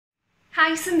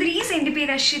Hi Sundaries, എൻ്റെ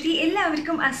പേര് അശ്വതി.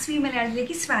 എല്ലാവർക്കും അസ്വി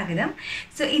മലയാളത്തിലേക്ക് സ്വാഗതം.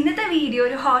 സോ ഇന്നത്തെ വീഡിയോ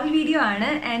ഒരു ഹോൾ വീഡിയോ ആണ്.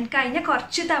 ആൻഡ് കഴിഞ്ഞ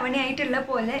കുറച്ച് തവണയായിട്ടുള്ള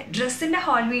പോലെ ഡ്രസ്സിൻ്റെ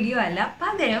ഹോൾ വീഡിയോ അല്ല,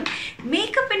 പകരം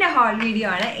മേക്കപ്പിൻ്റെ ഹോൾ വീഡിയോ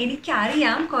ആണ്.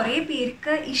 എനിക്കറിയാം കുറേ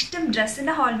പേർക്ക് ഇഷ്ടം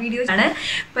ഡ്രസ്സിൻ്റെ ഹോൾ വീഡിയോ ആണ്,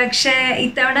 പക്ഷേ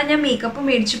ഇത്തവണ ഞാൻ മേക്കപ്പ്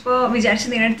മേടിച്ചപ്പോൾ വിചാരിച്ച്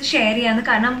നിങ്ങളുടെ അടുത്ത് ഷെയർ ചെയ്യാമെന്ന്.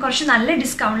 കാരണം കുറച്ച് നല്ല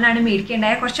ഡിസ്കൗണ്ടിലാണ്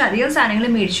മേടിക്കേണ്ടായ, കുറച്ചധികം സാധനങ്ങൾ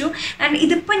മേടിച്ചു. ആൻഡ്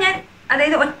ഇതിപ്പോൾ ഞാൻ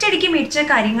അതായത് ഒറ്റയടിക്ക് മേടിച്ച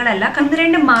കാര്യങ്ങളല്ല,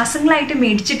 12 മാസങ്ങളായിട്ട്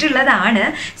മേടിച്ചിട്ടുള്ളതാണ്.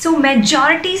 സോ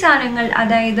മെജോറിറ്റി സാധനങ്ങൾ,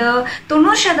 അതായത്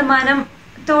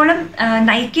 90%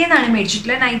 നൈക്കയെന്നാണ്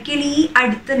മേടിച്ചിട്ടുള്ളത്. നൈക്കയിൽ ഈ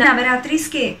അടുത്ത്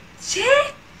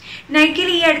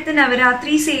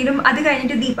നവരാത്രി സെയിലും അത്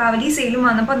കഴിഞ്ഞിട്ട് ദീപാവലി സെയിലും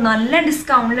വന്നപ്പോൾ നല്ല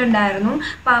ഡിസ്കൗണ്ടിലുണ്ടായിരുന്നു.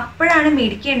 അപ്പോൾ അപ്പോഴാണ്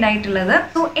മേടിക്കേണ്ടായിട്ടുള്ളത്.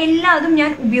 സോ എല്ലാതും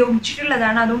ഞാൻ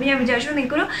ഉപയോഗിച്ചിട്ടുള്ളതാണ്. അതുകൊണ്ട് ഞാൻ വിചാരിച്ചു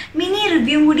നിങ്ങൾക്കൊരു മിനി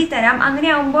റിവ്യൂ കൂടി തരാം. അങ്ങനെ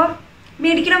ആകുമ്പോൾ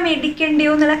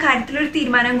മേടിക്കണ്ടയോ എന്നുള്ള കാര്യത്തിലൊരു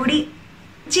തീരുമാനം കൂടി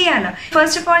ചെയ്യാമല്ലോ.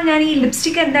 ഫസ്റ്റ് ഓഫ് ഓൾ ഞാൻ ഈ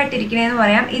ലിപ്സ്റ്റിക് എന്തായിട്ടിരിക്കണേന്ന്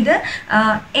പറയാം. ഇത്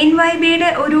NYBയുടെ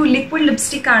ഒരു ലിക്വിഡ്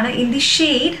ലിപ്സ്റ്റിക് ആണ്. ഇൻ ദി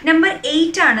ഷെയ്ഡ് നമ്പർ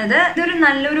 8 ആണിത്. ഇതൊരു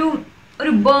നല്ലൊരു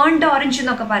ബേൺഡ് ഓറഞ്ച്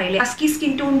എന്നൊക്കെ പറയില്ലേ, husky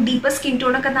skin tone, deeper skin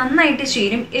tone ഒക്കെ നന്നായിട്ട്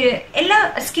ചേരും. എല്ലാ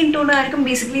സ്കിൻ ടോണുകാർക്കും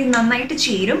ബേസിക്കലി നന്നായിട്ട്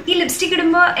ചേരും. ഈ ലിപ്സ്റ്റിക്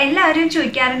ഇടുമ്പോൾ എല്ലാവരും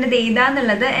ചോദിക്കാറുണ്ട് ഇത്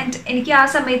ഏതാന്നുള്ളത്. ആൻഡ് എനിക്ക് ആ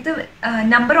സമയത്ത്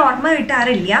നമ്പർ ഓർമ്മ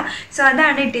കിട്ടാറില്ല. സോ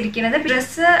അതാണ് ഇട്ടിരിക്കുന്നത്.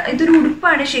 ഡ്രസ്സ് ഇതൊരു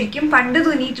ഉടുപ്പാണ്, ശരിക്കും പണ്ട്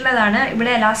തുന്നിയിട്ടുള്ളതാണ്.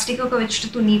 ഇവിടെ എലാസ്റ്റിക് ഒക്കെ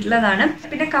വെച്ചിട്ട് തുന്നിയിട്ടുള്ളതാണ്.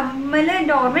 പിന്നെ കമ്മല്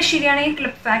ഓർമ്മ ശരിയാണെങ്കിൽ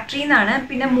ക്ലിപ്പ് ഫാക്ടറിയിൽ നിന്നാണ്.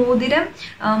 പിന്നെ മോതിരം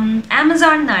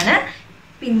ആമസോണിൽ നിന്നാണ്.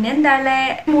 പിന്നെന്താ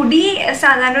മുടി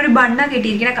സാധാരണ ഒരു ബണ്ണ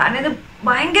കെട്ടിയിരിക്കണം, കാരണം ഇത്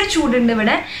ഭയങ്കര ചൂടുണ്ട്.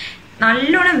 ഇവിടെ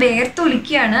നല്ലോണം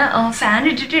വേർത്തൊലിക്കുകയാണ്. ഫാൻ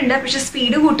ഇട്ടിട്ടുണ്ട്, പക്ഷെ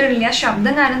സ്പീഡ് കൂട്ടണില്ല.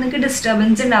 ശബ്ദം കാരണം നിങ്ങൾക്ക്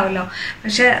ഡിസ്റ്റർബൻസ് ഉണ്ടാവുമല്ലോ.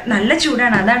 പക്ഷെ നല്ല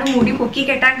ചൂടാണ്, അതാണ് മുടി പൊക്കി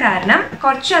കെട്ടാൻ കാരണം.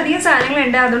 കുറച്ചധികം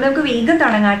സാധനങ്ങളുണ്ട്, അതുകൊണ്ട് നമുക്ക് വേഗം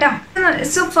തുടങ്ങാം കേട്ടോ.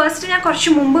 സോ ഫസ്റ്റ് ഞാൻ കുറച്ച്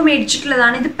മുമ്പ്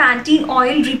മേടിച്ചിട്ടുള്ളതാണ്. ഇത് പാന്റീൻ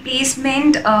ഓയിൽ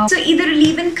റീപ്ലേസ്മെന്റ്. സോ ഇതൊരു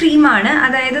ലീവ് ഇൻ ക്രീമാണ്,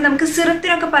 അതായത് നമുക്ക്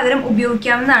സിറത്തിനൊക്കെ പകരം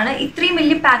ഉപയോഗിക്കാവുന്നതാണ്. ഇത്രയും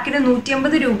വലിയ പാക്കിന്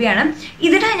 150 രൂപയാണ്.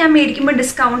 ഇതിന് ഞാൻ മേടിക്കുമ്പോൾ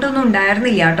ഡിസ്കൗണ്ട് ഒന്നും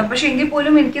ഉണ്ടായിരുന്നില്ല കേട്ടോ. പക്ഷെ എങ്കിൽ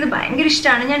പോലും എനിക്കിത് ഭയങ്കര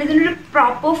ഇഷ്ടമാണ്. ഞാൻ ഇതിനൊരു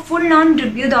പ്രോപ്പർ ഫുൾ നോൺ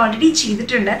റിവ്യൂ ഇത് ഓൾറെഡി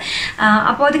ചെയ്തിട്ടുണ്ട്.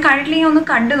 അപ്പോൾ അത് കണ്ടില്ലെങ്കിൽ ഒന്ന്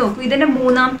കണ്ടു നോക്കൂ. ഇതിൻ്റെ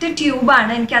 3ാമത്തെ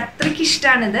ട്യൂബാണ്. എനിക്ക് അത്രയ്ക്ക്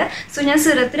ഇഷ്ടമാണിത്. സോ ഞാൻ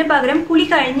സിറത്തിന് പകരം കുളി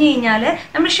കഴിഞ്ഞ് കഴിഞ്ഞാൽ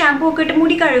നമ്മൾ ഷാമ്പൂ ഒക്കെ ഇട്ട്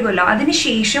മുടി കഴുകുമല്ലോ, അതിന്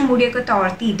ശേഷം മുടിയൊക്കെ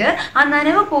തോർത്തിയിട്ട് ആ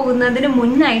നനവ് പോകുന്നതിന്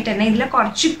മുന്നായിട്ട് തന്നെ ഇതിൽ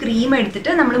കുറച്ച് ക്രീം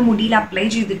എടുത്തിട്ട് നമ്മൾ മുടിയിൽ അപ്ലൈ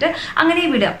ചെയ്തിട്ട് അങ്ങനെ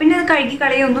വിടുക. പിന്നെ അത് കഴുകി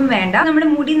കളയൊന്നും വേണ്ട. നമ്മുടെ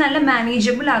മുടി നല്ല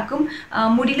മാനേജബിൾ ആക്കും.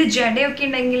 മുടിയിൽ ജടയൊക്കെ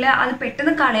ഉണ്ടെങ്കിൽ അത്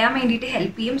പെട്ടെന്ന് കളയാൻ വേണ്ടിയിട്ട്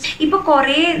ഹെൽപ്പ് ചെയ്യും. ഇപ്പോൾ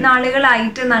കുറേ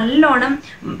നാളുകളായിട്ട് നല്ലോണം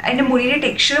എൻ്റെ മുടിയുടെ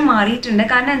ടെക്സ്ചർ മാറിയിട്ടുണ്ട്.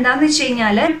 കാരണം എന്താണെന്ന് വെച്ച്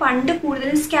കഴിഞ്ഞാൽ പണ്ട്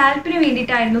കൂടുതലും സ്കാൽപ്പിന്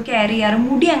വേണ്ടിയിട്ടായിരുന്നു കെയർ ചെയ്യാറ്,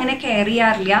 മുടി അങ്ങനെ കെയർ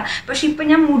ചെയ്യാറില്ല. പക്ഷെ ഇപ്പം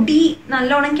ഞാൻ മുടി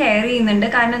നല്ലോണം കെയർ ചെയ്യുന്നുണ്ട്.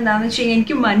 കാരണം എന്താണെന്ന് വെച്ച് കഴിഞ്ഞാൽ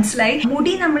എനിക്ക് മനസ്സിലായി,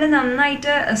 മുടി നമ്മൾ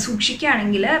നന്നായിട്ട്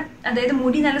സൂക്ഷിക്കുകയാണെങ്കിൽ, അതായത്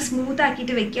മുടി നല്ല സ്മൂത്ത്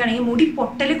ആക്കിയിട്ട് വെക്കുകയാണെങ്കിൽ മുടി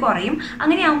പൊട്ടൽ കുറയും.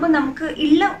 അങ്ങനെയാകുമ്പോൾ നമുക്ക്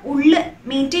ഉള്ള്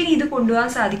മെയിൻറ്റെയിൻ ചെയ്ത് കൊണ്ടുപോകാൻ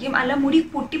സാധിക്കും. അല്ല മുടി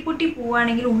പൊട്ടി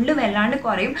പോവുകയാണെങ്കിൽ ഉള്ള് വല്ലാണ്ട്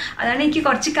കുറയും. അതാണ് എനിക്ക്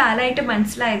കുറച്ച് കാലമായിട്ട്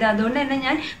മനസ്സിലായത്. അതുകൊണ്ട് തന്നെ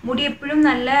ഞാൻ മുടി എപ്പോഴും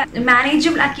നല്ല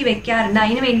മാനേജബിൾ ആക്കി വെക്കാറുണ്ട്.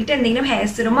 അതിന് വേണ്ടിയിട്ട് എന്തെങ്കിലും ഹെയർ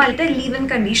സിറമോ അല്ലെങ്കിൽ ലീവ് ഇൻ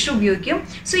കണ്ടീഷണർ ഉപയോഗിക്കും.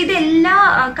 സോ ഇത് എല്ലാ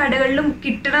കടകളിലും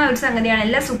കിട്ടുന്ന ഒരു സംഗതിയാണ്,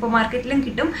 എല്ലാ സൂപ്പർ മാർക്കറ്റിലും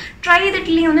കിട്ടും. ട്രൈ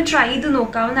ചെയ്തിട്ടില്ലെങ്കിൽ ഒന്ന് ട്രൈ ചെയ്ത്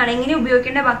നോക്കാവുന്നതാണ്. എങ്ങനെ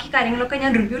ഉപയോഗിക്കേണ്ട ബാക്കി കാര്യങ്ങളൊക്കെ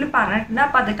ഞാൻ റിവ്യൂവിൽ പറഞ്ഞിട്ടുണ്ട്.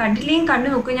 അപ്പോൾ അത് കണ്ടില്ലെങ്കിൽ കണ്ടു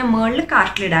നോക്കുക. ഞാൻ മുകളിൽ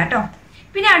കാർട്ടിലിടാം കേട്ടോ.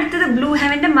 പിന്നെ അടുത്തത് ബ്ലൂ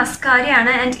ഹെവൻ്റെ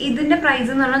മസ്കാരയാണ്. ആൻഡ് ഇതിൻ്റെ പ്രൈസ്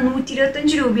എന്ന് പറഞ്ഞാൽ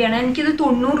 125 രൂപയാണ്. എനിക്കിത്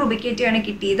 90 രൂപയ്ക്കായിട്ടാണ്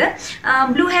കിട്ടിയത്.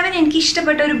 ബ്ലൂ ഹെവൻ എനിക്ക്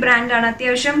ഇഷ്ടപ്പെട്ട ഒരു ബ്രാൻഡാണ്.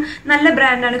 അത്യാവശ്യം നല്ല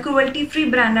ബ്രാൻഡാണ്, ക്രുവൽറ്റി ഫ്രീ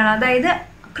ബ്രാൻഡാണ്. അതായത്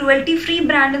ക്രുവൽറ്റി ഫ്രീ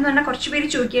ബ്രാൻഡ് എന്ന് പറഞ്ഞാൽ കുറച്ച് പേര്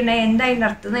ചോദിക്കേണ്ടത് എന്തായാലും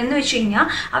നടത്തുന്നത് എന്ന് വെച്ച് കഴിഞ്ഞാൽ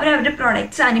അവരുടെ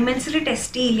പ്രോഡക്റ്റ്സ് അനിമൽസിൽ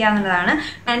ടെസ്റ്റ് ചെയ്യില്ല എന്നുള്ളതാണ്.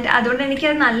 ആൻഡ് അതുകൊണ്ട്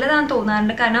എനിക്കത് നല്ലതാണെന്ന്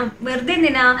തോന്നാറുണ്ട്. കാരണം വെറുതെ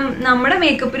എന്തിനാ നമ്മുടെ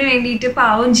മേക്കപ്പിന് വേണ്ടിയിട്ട്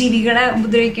പാവം ജീവികളെ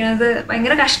ഉപദ്രവിക്കുന്നത്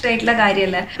ഭയങ്കര കഷ്ടമായിട്ടുള്ള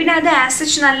കാര്യമല്ലേ. പിന്നെ അത് ആസ്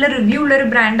സച്ച് നല്ല റിവ്യൂ ഉള്ളൊരു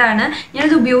ബ്രാൻഡാണ്.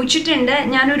 ഞാനത് ഉപയോഗിച്ചിട്ടുണ്ട്.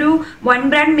 ഞാനൊരു 1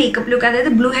 ബ്രാൻഡ് മേക്കപ്പ് ലുക്ക്,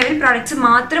 അതായത് ബ്ലൂ ഹെവൻ പ്രോഡക്ട്സ്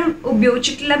മാത്രം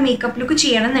ഉപയോഗിച്ചിട്ടുള്ള മേക്കപ്പ് ലുക്ക്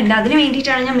ചെയ്യണമെന്നുണ്ട്. അതിന്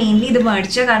വേണ്ടിയിട്ടാണ് ഞാൻ മെയിൻലി ഇത്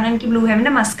മേടിച്ചത്. കാരണം എനിക്ക് ബ്ലൂ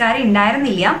ഹെവൻ്റെ മസ്കാര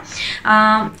ഉണ്ടായിരുന്നില്ല.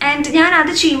 ആൻഡ് ഞാൻ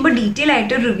അത് ചെയ്യുമ്പോൾ ഡീറ്റെയിൽ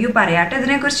ആയിട്ട് റിവ്യൂ പറയാട്ടോ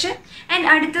ഇതിനെക്കുറിച്ച്. ആൻഡ്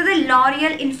അടുത്തത്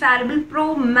ലോറിയൽ ഇൻഫാലിബിൾ പ്രോ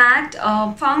മാറ്റ്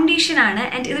ഫൗണ്ടേഷൻ ആണ്.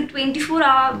 ആൻഡ് ഇത് 24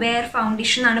 hour വെയർ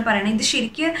ഫൗണ്ടേഷൻ ആണ് പറയുന്നത്. ഇത്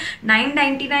ശരിക്കും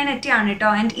 999 ഒക്കെയാണ്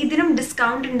കേട്ടോ. ആൻഡ് ഇതിനും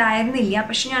ഡിസ്കൗണ്ട് ഉണ്ടായിരുന്നില്ല.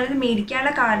 പക്ഷെ ഞാനിത്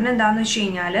മേടിക്കാനുള്ള കാരണം എന്താണെന്ന് വെച്ച്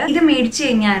കഴിഞ്ഞാൽ, ഇത് മേടിച്ചു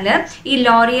കഴിഞ്ഞാൽ ഈ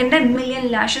ലോറിയലിൻ്റെ മില്യൺ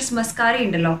ലാഷസ് മസ്കാര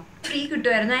ഉണ്ടല്ലോ, ഫ്രീ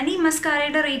കിട്ടുമായിരുന്നു. ആൻഡ് ഈ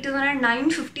മസ്കാരയുടെ റേറ്റ് എന്ന് പറഞ്ഞാൽ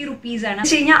 950 റുപ്പീസാണ്. എന്ന്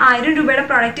വെച്ച് കഴിഞ്ഞാൽ 1000 രൂപയുടെ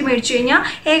പ്രോഡക്റ്റ് മേടിച്ചു കഴിഞ്ഞാൽ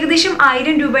ഏകദേശം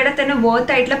 1000 രൂപയുടെ തന്നെ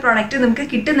വർത്ത് ആയിട്ടുള്ള പ്രോഡക്റ്റ് നമുക്ക്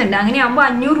കിട്ടുന്നുണ്ട്. അങ്ങനെയാകുമ്പോൾ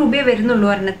 500 രൂപയെ വരുന്നുള്ളൂ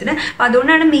ഒരെണ്ണത്തിന്. അപ്പോൾ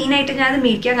അതുകൊണ്ടാണ് മെയിനായിട്ട് ഞാൻ അത്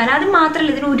മേടിക്കാൻ കാരണം. അത്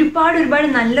മാത്രമല്ല ഇതിന് ഒരുപാട്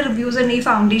നല്ല റിവ്യൂസ് ഉണ്ട് ഈ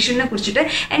ഫൗണ്ടേഷനെ കുറിച്ചിട്ട്.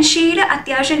 ആൻഡ് ഷെയ്ഡ്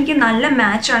അത്യാവശ്യം എനിക്ക് നല്ല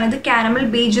മാച്ചാണ്. ഇത് കാരമൽ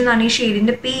ബേജ് എന്നാണ് ഈ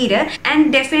ഷെയ്ഡിൻ്റെ പേര്. ആൻഡ്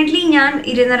ഡെഫിനറ്റ്ലി ഞാൻ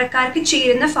ഇരുനിറക്കാർക്ക്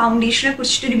ചേരുന്ന ഫൗണ്ടേഷനെ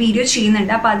കുറിച്ചിട്ടൊരു വീഡിയോ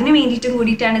ചെയ്യുന്നുണ്ട്. അപ്പോൾ അതിന് വേണ്ടിയിട്ടും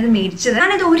കൂടിയിട്ടാണ് ഇത് മേടിച്ചത്.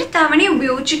 ഞാനിത് ഒരു തവണ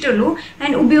ഉപയോഗിച്ചിട്ടുള്ളൂ.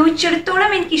 ആൻഡ്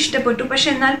ഉപയോഗിച്ചിടത്തോളം എനിക്ക് ഇഷ്ടപ്പെട്ടു. പക്ഷെ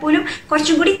എന്നാൽ പോലും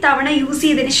കുറച്ചും കൂടി തവണ യൂസ്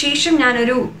ചെയ്തതിന് ശേഷം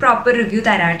ഞാനൊരു പ്രോപ്പർ റിവ്യൂ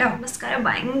തരാം കേട്ടോ. മസ്കാര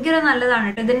ഭയങ്കര നല്ലതാണ്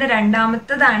കേട്ടോ. ഇതിന്റെ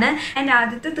രണ്ടാമത്തതാണ്. എൻ്റെ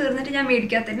ആദ്യത്തെ തീർന്നിട്ട് ഞാൻ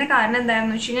മേടിക്കാത്തതിന്റെ കാരണം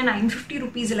എന്താണെന്ന് വെച്ച് കഴിഞ്ഞാൽ 950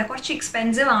 റുപ്പീസില്ല, കുറച്ച്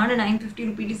എക്സ്പെൻസീവ് ആണ് 950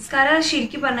 റുപ്പീസ്. മസ്കാര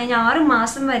ശരിക്കും പറഞ്ഞു കഴിഞ്ഞാൽ 6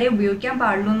 മാസം വരെ ഉപയോഗിക്കാൻ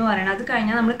പാടുള്ളൂ എന്ന് പറയണം. അത്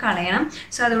കഴിഞ്ഞാൽ നമ്മൾ കളയണം.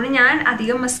 സോ അതുകൊണ്ട് ഞാൻ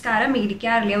അധികം മസ്കാര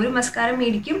മേടിക്കാറില്ല. ഒരു മസ്കാര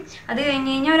മേടിക്കും, അത്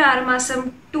കഴിഞ്ഞ് കഴിഞ്ഞാൽ ഒരു 6 മാസം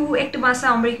to 8 മാസം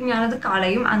ആകുമ്പോഴേക്കും ഞാനത്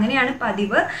കളയും. അങ്ങനെയാണ്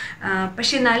പതിവ്.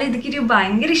 പക്ഷെ എന്നാലും എനിക്കൊരു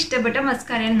ഭയങ്കര ഇഷ്ടപ്പെട്ട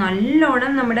മസ്കാരയാണ്.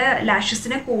 നല്ലോണം നമ്മുടെ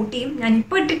ലാഷസിനെ കോട്ട് ചെയ്യും.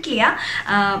 ഞാനിപ്പോൾ ഇട്ടിട്ടില്ല,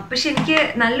 പക്ഷെ എനിക്ക്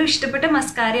നല്ല ഇഷ്ടപ്പെട്ട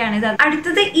മസ്കാരയാണിത്.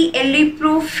 അടുത്തത് ഈ LA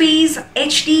Pro Face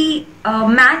HD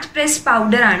മാറ്റ് പ്രസ്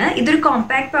പൗഡർ ആണ്. ഇതൊരു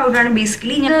കോമ്പാക്ട് പൗഡറാണ്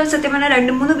ബേസിക്കലി. ഞാൻ സത്യം പറഞ്ഞാൽ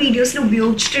 2-3 വീഡിയോസിൽ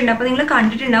ഉപയോഗിച്ചിട്ടുണ്ട്. അപ്പോൾ നിങ്ങൾ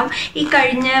കണ്ടിട്ടുണ്ടാവും ഈ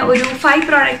കഴിഞ്ഞ ഒരു 5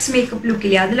 പ്രോഡക്ട്സ് മേക്കപ്പ്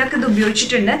ലുക്കില്ല, അതിലൊക്കെ ഇത്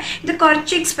ഉപയോഗിച്ചിട്ടുണ്ട്. ഇത്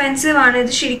കുറച്ച് എക്സ്പെൻസീവ് ആണ്.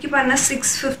 ഇത് ശരിക്കും പറഞ്ഞാൽ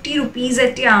 650 റുപ്പീസ്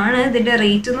ആണ് ഇതിൻ്റെ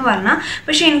റേറ്റ് എന്ന് പറഞ്ഞാൽ.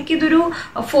 പക്ഷെ എനിക്കിതൊരു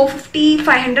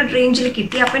 450-500 റേഞ്ചിൽ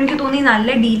കിട്ടി. അപ്പോൾ എനിക്ക് തോന്നി നല്ല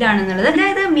ഡീലാണെന്നുള്ളത്.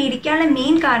 അതായത് മേടിക്കാനുള്ള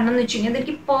മെയിൻ കാരണം എന്ന് വെച്ച് കഴിഞ്ഞാൽ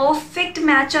ഇതെനിക്ക് പെർഫെക്റ്റ്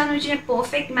മാച്ചാന്ന് വെച്ച് കഴിഞ്ഞാൽ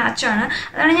പെർഫെക്റ്റ് മാച്ചാണ്.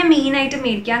 അതാണ് ഞാൻ മെയിനായിട്ട്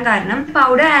മേടിക്കാൻ കാരണം.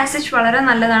 പൗഡർ ആസച്ച് വളരെ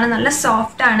നല്ലതാണ്, നല്ല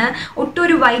സോഫ്റ്റ് ആണ്, ഒട്ടും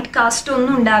ഒരു വൈറ്റ് കാസ്റ്റ്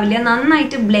ഒന്നും ഉണ്ടാവില്ല,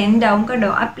 നന്നായിട്ട് ബ്ലെൻഡ് ആവും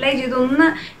കേട്ടോ. അപ്ലൈ ചെയ്ത്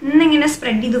ഇന്നിങ്ങനെ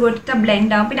സ്പ്രെഡ് ചെയ്ത് കൊടുത്താൽ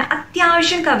ബ്ലെൻഡ് ആവും. പിന്നെ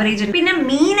അത്യാവശ്യം കവറേജ് ഉണ്ട്. പിന്നെ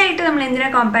മെയിനായിട്ട് നമ്മൾ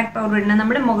എന്തിനാ കോമ്പാക്ട് പൗഡർ ഇടുന്നത്,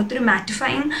 നമ്മുടെ മുഖത്തൊരു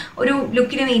മാറ്റിഫൈങ് ഒരു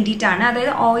ലുക്കിന് വേണ്ടിയിട്ടാണ്. അതായത്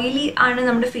ഓയിലി ആണ്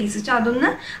നമ്മുടെ ഫേസ് വെച്ചാൽ അതൊന്ന്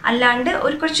അല്ലാണ്ട്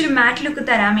കുറച്ചൊരു മാറ്റ് ലുക്ക്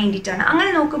തരാൻ വേണ്ടിയിട്ടാണ്.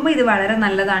 അങ്ങനെ നോക്കുമ്പോൾ ഇത് വളരെ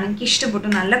നല്ലതാണ്, എനിക്ക് ഇഷ്ടപ്പെട്ടു.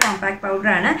 നല്ല കോമ്പാക്ട്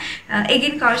പൗഡറാണ്.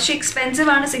 എഗെയിൻ കുറച്ച്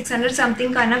എക്സ്പെൻസീവ് ആണ്, 600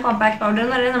 സംതിങ്. കാരണം കോമ്പാക്ട് പൗഡർ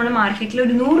എന്ന് പറയുന്നത് നമ്മുടെ മാർക്കറ്റിൽ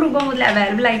ഒരു 100 രൂപ മുതൽ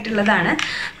അവൈലബിൾ ആയിട്ടുള്ളതാണ്.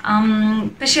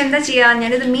 പക്ഷെ എന്താ ചെയ്യുക,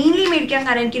 ഞാനിത് മെയിൻലി മേടിക്കാൻ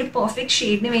കാരണം എനിക്കൊരു പെർഫെക്റ്റ്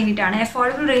ഷെയ്ഡിന് വേണ്ടിയിട്ടാണ്.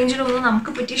 അഫോർഡബിൾ റേഞ്ചിലൊന്നും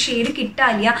നമുക്ക് പറ്റിയ ഷെയ്ഡ്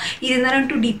കിട്ടാനില്ല 2.5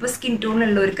 to ഡീപ്പർ സ്കിൻ ടോൺ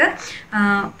ഉള്ളവർക്ക്.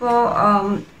 അപ്പോൾ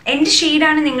എൻ്റെ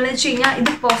ഷെയ്ഡാണ് നിങ്ങൾ വെച്ച് കഴിഞ്ഞാൽ ഇത്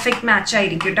പെർഫെക്റ്റ് മാച്ച്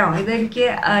ആയിരിക്കും കേട്ടോ. ഇത് എനിക്ക്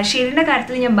ഷെയ്ഡിൻ്റെ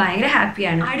കാര്യത്തിൽ ഞാൻ ഭയങ്കര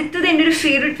ഹാപ്പിയാണ്. അടുത്തത് എൻ്റെ ഒരു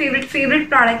ഫേവറേറ്റ്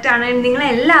പ്രോഡക്റ്റ് ആണ്.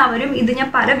 നിങ്ങളെല്ലാവരും ഇത് ഞാൻ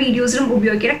പല വീഡിയോസിലും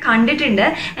ഉപയോഗിക്കാൻ കണ്ടിട്ടുണ്ട്.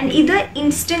 ആൻഡ് ഇത്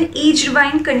ഇൻസ്റ്റന്റ് ഏജ്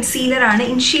റിവൈൻ കൺസീലർ ആണ്.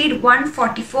 ഇൻ ഷെയ്ഡ്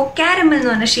 144 കാരമൽ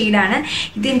എന്ന് പറഞ്ഞ ഷെയ്ഡാണ്.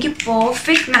 ഇതെനിക്ക്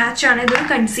പെർഫെക്റ്റ് മാച്ച് ആണ്. ഇതൊരു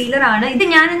കൺസീലർ ആണ്. ഇത്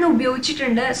ഞാനിന്ന്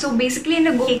ഉപയോഗിച്ചിട്ടുണ്ട്. സോ ബേസിക്കലി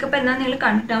എൻ്റെ മേക്കപ്പ് എന്താണെന്ന് നിങ്ങൾ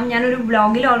കണ്ടിട്ടാവും. ഞാനൊരു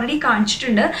വ്ളോഗിൽ ഓൾറെഡി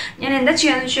കാണിച്ചിട്ടുണ്ട്. ഞാൻ എന്താ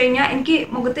ചെയ്യാന്ന് വെച്ച് കഴിഞ്ഞാൽ എനിക്ക്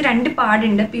മുഖത്ത് 2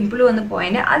 പാടുണ്ട്, പിമ്പിൾ വന്ന്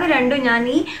പോയിന്റ്. അത് രണ്ടും ഞാൻ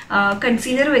ഈ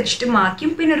കൺസീലർ വെച്ചിട്ട് മാക്കും.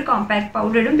 പിന്നെ ഒരു കോമ്പാക്ട്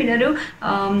പൗഡർ ഇടും, പിന്നെ ഒരു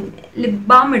ലിപ്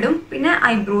ബാം ഇടും, പിന്നെ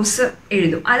ഐബ്രോസ്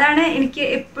എഴുതും. അതാണ് എനിക്ക്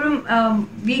എപ്പോഴും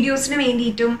വീഡിയോസിന്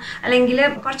വേണ്ടിയിട്ടും അല്ലെങ്കിൽ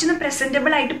കുറച്ചൊന്ന്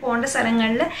പ്രസൻറ്റബിൾ ആയിട്ട് പോകേണ്ട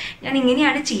സ്ഥലങ്ങളിൽ ഞാൻ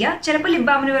ഇങ്ങനെയാണ് ചെയ്യുക. ചിലപ്പോൾ ലിപ്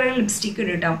ബാമിന് പറയുന്ന ലിപ്സ്റ്റിക്ക്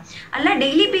ഇടും കേട്ടോ. അല്ല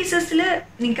ഡെയിലി ബേസിസിൽ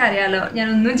നിങ്ങൾക്കറിയാമല്ലോ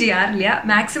ഞാനൊന്നും ചെയ്യാറില്ല,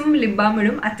 മാക്സിമം ലിപ് ബാം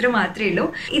ഇടും, അത്ര മാത്രമേ ഉള്ളൂ.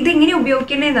 ഇതെങ്ങനെ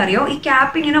ഉപയോഗിക്കേണ്ടതെന്ന് അറിയോ, ഈ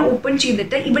ക്യാപ്പ് ഇങ്ങനെ ഓപ്പൺ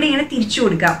ചെയ്തിട്ട് ഇവിടെ ഇങ്ങനെ തിരിച്ചു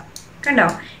കൊടുക്കാം. കണ്ടോ,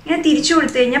 ഇങ്ങനെ തിരിച്ചു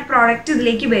കൊടുത്തു കഴിഞ്ഞാൽ പ്രോഡക്റ്റ്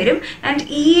ഇതിലേക്ക് വരും. ആൻഡ്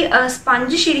ഈ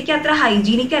സ്പഞ്ച് ശരിക്കും അത്ര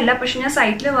ഹൈജീനിക് അല്ല, പക്ഷെ ഞാൻ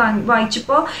സൈറ്റിൽ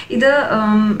വായിച്ചപ്പോൾ ഇത്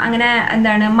അങ്ങനെ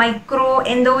എന്താണ് മൈക്രോ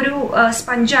എന്തോ ഒരു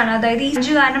സ്പഞ്ചാണ്. അതായത് ഈ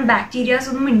സ്പഞ്ച് കാരണം ബാക്ടീരിയാസ്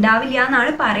ഒന്നും ഉണ്ടാവില്ല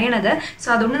എന്നാണ് പറയണത്. സോ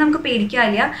അതുകൊണ്ട് നമുക്ക്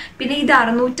പേടിക്കാനില്ല. പിന്നെ ഇത്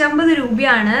 650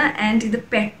 രൂപയാണ്. ആൻഡ് ഇത്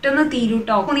പെട്ടെന്ന്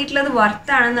തീരൂട്ടോ. തോന്നിയിട്ടുള്ളത്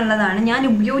വർത്താണെന്നുള്ളതാണ്. ഞാൻ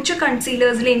ഉപയോഗിച്ച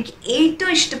കൺസീലേഴ്സിൽ എനിക്ക്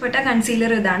ഏറ്റവും ഇഷ്ടപ്പെട്ട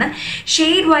കൺസീലർ ഇതാണ്.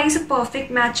 ഷെയ്ഡ് വൈസ്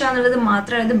പെർഫെക്റ്റ് മാച്ചാന്നുള്ളത്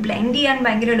മാത്രമല്ല, ഇത് ബ്ലെൻഡ് ചെയ്യാൻ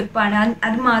ഭയങ്കര എളുപ്പമാണ്.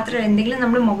 അത് മാത്രമല്ല എന്തെങ്കിലും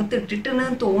നമ്മൾ മുഖത്ത് ഇട്ടിട്ടെന്ന്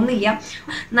തോന്നില്ല.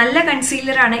 നല്ല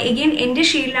കൺസീലറാണ്. എഗെയിൻ എൻ്റെ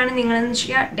ഷെയ്ഡിലാണ് നിങ്ങളെന്ന്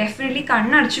വെച്ചാൽ ഡെഫിനറ്റ്ലി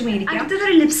കണ്ണടച്ച് മേടിക്കാം.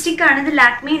 അടുത്തതൊരു ലിപ്സ്റ്റിക് ആണ്. ഇത്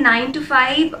Lakme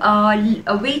 9to5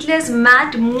 weightless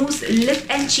mat mousse lip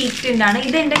and cheek tint ആണ്.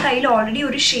 ഇത് എൻ്റെ കയ്യിൽ ഓൾറെഡി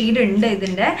ഒരു ഷെയ്ഡ് ഉണ്ട്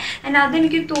ഇതിൻ്റെ. ആൻഡ്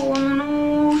അതെനിക്ക് തോന്നുന്നു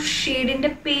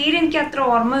ഷെയ്ഡിൻ്റെ പേര് എനിക്ക് അത്ര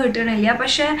ഓർമ്മ കിട്ടണില്ല,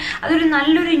 പക്ഷെ അതൊരു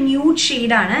നല്ലൊരു ന്യൂഡ്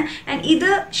ഷെയ്ഡാണ്. ആൻഡ് ഇത്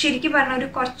ശരിക്കും പറഞ്ഞ ഒരു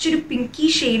കുറച്ചൊരു പിങ്കി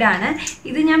ഷെയ്ഡാണ്.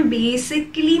 ഇത് ഞാൻ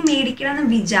ബേസിക്കലി മേടിക്കണമെന്ന്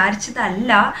വിചാരിച്ചതല്ല.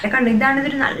 കണ്ടു, ഇതാണ്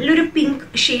ഇതൊരു നല്ലൊരു പിങ്ക്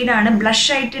ഷെയ്ഡാണ്. ബ്ലഷ്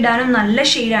ആയിട്ട് ഇടാനും നല്ല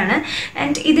ഷെയ്ഡാണ്.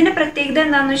 ആൻഡ് ഇതിൻ്റെ പ്രത്യേകത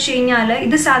എന്താണെന്ന് വെച്ച് കഴിഞ്ഞാൽ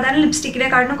ഇത് സാധാരണ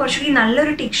ലിപ്സ്റ്റിക്കിനെക്കാട്ടിലും കുറച്ചുകൂടി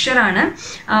നല്ലൊരു ടെക്സ്ചറാണ്.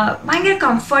 ഭയങ്കര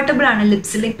കംഫർട്ടബിൾ ആണ്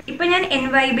ലിപ്സിൽ. ഇപ്പം ഞാൻ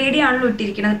NYBD ആണല്ലോ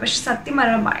ഇട്ടിരിക്കുന്നത്, പക്ഷെ സത്യം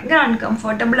പറയുമ്പോൾ ഭയങ്കര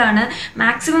അൺകംഫർട്ടബിൾ ആണ്.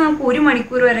 മാക്സിമം നമുക്ക് 1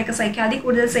 മണിക്കൂർ വരെയൊക്കെ സഹിക്കാം, അതിൽ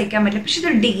കൂടുതൽ സഹിക്കാൻ പറ്റില്ല. പക്ഷെ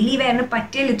ഇതൊരു ഡെയിലി വെയറിന്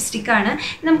പറ്റിയ ലിപ്സ്റ്റിക്കാണ്.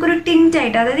 നമുക്കൊരു ടിൻറ്റ്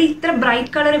ആയിട്ട്, അതായത് ഇത്ര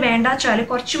ബ്രൈറ്റ് കളർ വേണ്ട വെച്ചാൽ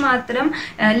കുറച്ച് മാത്രം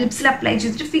ലിപ്സിൽ അപ്ലൈ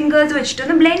ചെയ്തിട്ട് ഫിംഗേഴ്സ്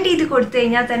വെച്ചിട്ടൊന്ന് ബ്ലെൻഡ് ചെയ്ത് കൊടുത്തു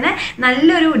കഴിഞ്ഞാൽ തന്നെ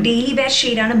നല്ലൊരു ഡെയിലി വെയർ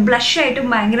ഷെയ്ഡാണ്. ബ്ലഷ് ആയിട്ടും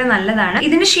ഭയങ്കര നല്ലതാണ്.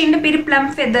 ഇതിന്റെ ഷെയ്ഡിന്റെ പേര് പ്ലം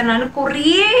ഫെദറിനാണ്.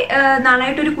 കുറേ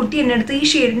നാളായിട്ട് ഒരു കുട്ടി എൻ്റെ അടുത്ത് ഈ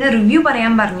ഷെയ്ഡിന്റെ റിവ്യൂ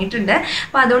പറയാൻ പറഞ്ഞിട്ടുണ്ട്.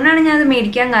 അപ്പോൾ അതുകൊണ്ടാണ് ഞാൻ അത്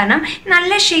മേടിക്കാൻ കാരണം.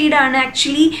 നല്ല ഷെയ്ഡാണ്.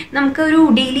 ആക്ച്വലി നമുക്കൊരു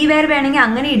ഡെയിലി വെയർ വേണമെങ്കിൽ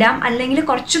അങ്ങനെ ഇടാം, അല്ലെങ്കിൽ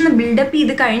കുറച്ചൊന്ന് ബിൽഡപ്പ്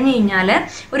ചെയ്ത് കഴിഞ്ഞ് കഴിഞ്ഞാൽ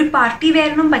ഒരു പാർട്ടി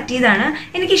വെയറിനും പറ്റിയതാണ്.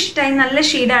 എനിക്കിഷ്ടമായി, നല്ല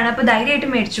ഷെയ്ഡാണ്. അപ്പോൾ ധൈര്യമായിട്ട്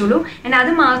മേടിച്ചോളൂ. ആൻഡ്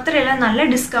അത് മാത്രമല്ല നല്ല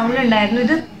ഡിസ്കൗണ്ടിൽ ഉണ്ടായിരുന്നു.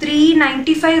 ഇത്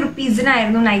 395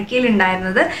 റുപ്പീസിനായിരുന്നു നൈക്കയിൽ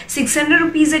ഉണ്ടായിരുന്നത്. 600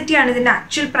 റുപ്പീസ് ഒക്കെയാണ് ഇതിൻ്റെ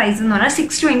ആക്ച്വൽ പ്രൈസ് പ്രൈസ് എന്ന് പറഞ്ഞാൽ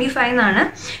 625 എന്നാണ്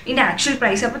ഇതിൻ്റെ ആക്ച്വൽ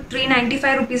പ്രൈസ്. അപ്പോൾ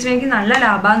 395 റുപ്പീസിന് എനിക്ക് നല്ല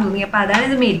ലാഭം തോന്നി. അപ്പോൾ അതാണ്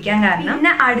ഇത് മേടിക്കാൻ കാരണം.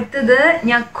 പിന്നെ അടുത്തത്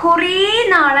ഞാൻ കുറേ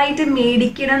നാളായിട്ട്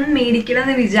മേടിക്കണം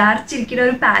എന്ന് വിചാരിച്ചിരിക്കുന്ന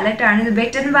ഒരു പാലറ്റാണ്. ഇത്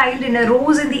wet and വൈൽഡിൻ്റെ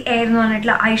rose in the air എന്ന്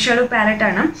പറഞ്ഞിട്ടുള്ള ഐഷാഡോ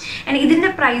പാലറ്റാണ്. ആൻഡ് ഇതിൻ്റെ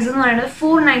പ്രൈസ് എന്ന് പറയുന്നത്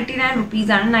 499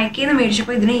 റുപ്പീസാണ്. നൈക്കയിൽ നിന്ന്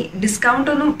മേടിച്ചപ്പോൾ ഇതിന്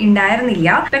ഡിസ്കൗണ്ട് ഒന്നും ഉണ്ടായിരുന്നില്ല.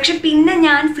 പക്ഷെ പിന്നെ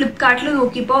ഞാൻ ഫ്ലിപ്കാർട്ടിൽ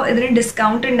നോക്കിയപ്പോൾ ഇതിന്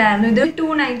ഡിസ്കൗണ്ട് ഉണ്ടായിരുന്നു. ഇത്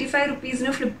 295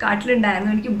 റുപ്പീസിന് ഫ്ലിപ്കാർട്ടിൽ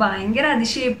ഉണ്ടായിരുന്നു. എനിക്ക് ഭയങ്കര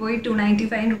അതിശയായി പോയി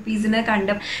 295 റുപ്പീസിന്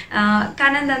കണ്ട്.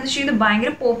 കാരണം എന്താണെന്ന് വെച്ചാൽ ഇത്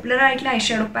ഭയങ്കര പോപ്പുലർ ആയിട്ടുള്ള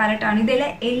ഐഷാഡോ പാലറ്റാണ്. ഇതിലെ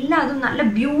എല്ലാതും നല്ല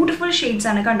ബ്യൂട്ടിഫുൾ ഷെയ്ഡ്സ്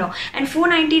ആണ് കണ്ടോ. ആൻഡ്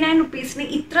 499 റുപ്പീസിന്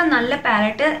ഇത്ര നല്ല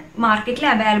പാലറ്റ് മാർക്കറ്റിൽ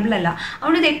അവൈലബിൾ അല്ല.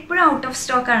 അതുകൊണ്ട് ഇത് എപ്പോഴും ഔട്ട് ഓഫ്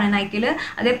സ്റ്റോക്ക് ആണ് നൈക്കിൽ.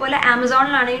 അതേപോലെ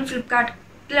ആമസോണിലാണെങ്കിലും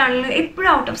ഫ്ലിപ്കാർട്ടിലാണെങ്കിലും എപ്പോഴും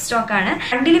ഔട്ട് ഓഫ് സ്റ്റോക്ക് ആണ്.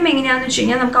 രണ്ടിലും എങ്ങനെയാണെന്ന് വെച്ച്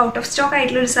കഴിഞ്ഞാൽ നമുക്ക് ഔട്ട് ഓഫ് സ്റ്റോക്ക്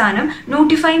ആയിട്ടുള്ള ഒരു സാധനം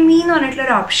നോട്ടിഫൈ മീ എന്ന് പറഞ്ഞിട്ടുള്ള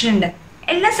ഒരു ഓപ്ഷൻ ഉണ്ട്.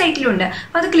 എല്ലാ സൈറ്റിലും ഉണ്ട്.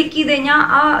 അപ്പോൾ അത് ക്ലിക്ക് ചെയ്ത് കഴിഞ്ഞാൽ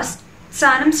ആ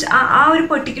സാധനം ആ ഒരു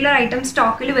പെർട്ടിക്കുലർ ഐറ്റം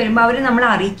സ്റ്റോക്കിൽ വരുമ്പോൾ അവർ നമ്മളെ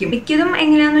അറിയിക്കും. മിക്കതും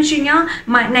എങ്ങനെയാണെന്ന് വെച്ച്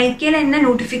കഴിഞ്ഞാൽ നൈക്കയിൽ തന്നെ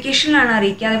നോട്ടിഫിക്കേഷനിലാണ്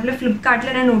അറിയിക്കുക. അതേപോലെ ഫ്ലിപ്കാർട്ടിൽ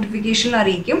തന്നെ നോട്ടിഫിക്കേഷനിൽ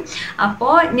അറിയിക്കും.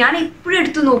 അപ്പോൾ ഞാൻ എപ്പോഴും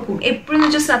എടുത്ത് നോക്കും. എപ്പോഴും എന്ന്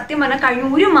വെച്ചാൽ സത്യം പറഞ്ഞാൽ കഴിഞ്ഞ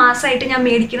ഒരു മാസമായിട്ട് ഞാൻ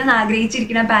മേടിക്കണമെന്ന്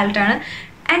ആഗ്രഹിച്ചിരിക്കുന്ന പാലറ്റാണ്.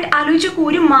 ആൻഡ് ആലോചിച്ചൊക്കെ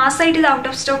ഒരു മാസമായിട്ട് ഇത് ഔട്ട്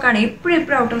ഓഫ് സ്റ്റോക്ക് ആണ്.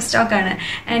 എപ്പോഴും ഔട്ട് ഓഫ് സ്റ്റോക്ക് ആണ്.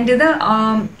 ആൻഡ് ഇത്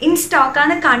ഇൻ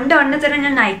സ്റ്റോക്കാന്ന് കണ്ട ഉടനെ തന്നെ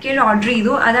ഞാൻ നൈക്കയിൽ ഓർഡർ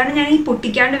ചെയ്തു. അതാണ് ഞാൻ ഈ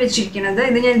പൊട്ടിക്കാണ്ട് വെച്ചിരിക്കുന്നത്.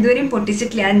 ഇത് ഞാൻ ഇതുവരെയും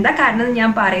പൊട്ടിച്ചിട്ടില്ല. എന്താ കാരണം എന്ന്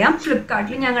ഞാൻ പറയാം.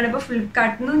 ഫ്ലിപ്കാർട്ടിൽ ഞങ്ങളിപ്പോൾ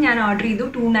ഫ്ലിപ്കാർട്ടിൽ നിന്ന് ഞാൻ ഓർഡർ ചെയ്തു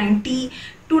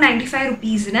 295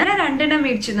 റുപ്പീസിന്. രണ്ടെണ്ണം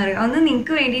മേടിച്ചെന്ന് അറിയാം. ഒന്ന്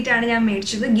നിങ്ങൾക്ക് വേണ്ടിയിട്ടാണ് ഞാൻ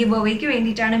മേടിച്ചത്, ഗിവ് അവേക്ക്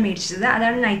വേണ്ടിയിട്ടാണ് മേടിച്ചത്.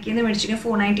 അതാണ് നൈക്കയിൽ നിന്ന് മേടിച്ചത്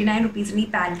 499 റുപ്പീസിന് ഈ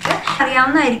പാലറ്റ്.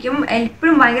 അറിയാവുന്നതായിരിക്കും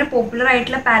എപ്പോഴും ഭയങ്കര പോപ്പുലർ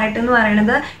ആയിട്ടുള്ള പാലറ്റ് എന്ന്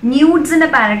പറയുന്നത് ന്യൂഡ്സിന്റെ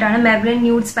പാലറ്റാണ്. മെബ്ലിൻ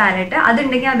ന്യൂഡ്സ് പാലറ്റ്.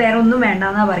 അതുണ്ടെങ്കിൽ വേറെ ഒന്നും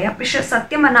വേണ്ടെന്നാ പറയാം. പക്ഷെ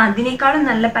സത്യം പറഞ്ഞാൽ അതിനേക്കാളും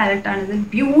നല്ല പാലറ്റാണ് ഇത്.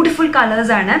 ബ്യൂട്ടിഫുൾ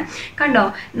കളേഴ്സ് ആണ് കണ്ടോ.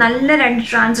 നല്ല 2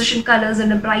 ട്രാൻസിഷൻ കളേഴ്സ്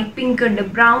ഉണ്ട്. ബ്രൈറ്റ് പിങ്ക് ഉണ്ട്,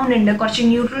 ബ്രൗൺ ഉണ്ട്,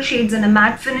 കുറച്ച് ന്യൂട്രൽ ഷെയ്ഡ്സ് ഉണ്ട്,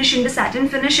 മാറ്റ് ഫിനിഷ് ഉണ്ട്, സാറ്റിൻ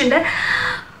ഫിനിഷ് ഉണ്ട്.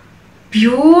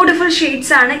 ബ്യൂട്ടിഫുൾ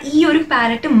ഷെയ്ഡ്സ് ആണ്. ഈ ഒരു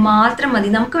പാലറ്റ് മാത്രം മതി.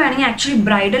 നമുക്ക് വേണമെങ്കിൽ ആക്ച്വലി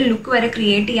ബ്രൈഡൽ ലുക്ക് വരെ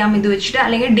ക്രിയേറ്റ് ചെയ്യാം ഇത് വെച്ചിട്ട്.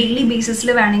 അല്ലെങ്കിൽ ഡെയിലി ബേസിസിൽ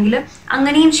വേണമെങ്കിൽ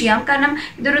അങ്ങനെയും ചെയ്യാം. കാരണം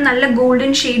ഇതൊരു നല്ല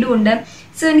ഗോൾഡൻ ഷെയ്ഡും ഉണ്ട്.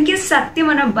 സോ എനിക്ക് സത്യം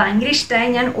പറഞ്ഞാൽ ഭയങ്കര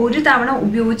ഇഷ്ടമായി. ഞാൻ ഒരു തവണ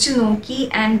ഉപയോഗിച്ച് നോക്കി.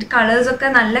 ആൻഡ് കളേഴ്സൊക്കെ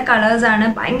നല്ല കളേഴ്സാണ്,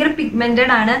 ഭയങ്കര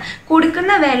പിഗ്മെൻറ്റഡ് ആണ്.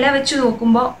 കൊടുക്കുന്ന വില വെച്ച്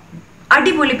നോക്കുമ്പോൾ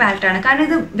അടിപൊളി പാലറ്റാണ്. കാരണം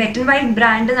ഇത് വെറ്റ് ആൻഡ് വൈൽഡ്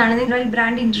ബ്രാൻഡ് ആണ്. വൈൽഡ്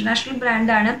ബ്രാൻഡ് ഇന്റർനാഷണൽ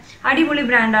ബ്രാൻഡാണ്. അടിപൊളി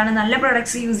ബ്രാൻഡാണ്. നല്ല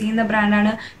പ്രൊഡക്ട്സ് യൂസ് ചെയ്യുന്ന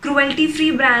ബ്രാൻഡാണ്. ക്രുവൽറ്റി ഫ്രീ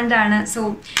ബ്രാൻഡാണ്. സോ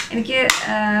എനിക്ക്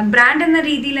ബ്രാൻഡ് എന്ന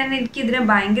രീതിയിൽ തന്നെ എനിക്ക് ഇതിനെ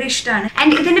ഭയങ്കര ഇഷ്ടമാണ്.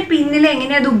 ആൻഡ് ഇതിന്റെ പിന്നിൽ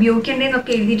എങ്ങനെയാണ് അത്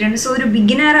ഉപയോഗിക്കേണ്ടതെന്നൊക്കെ എഴുതിയിട്ടുണ്ട്. സോ ഒരു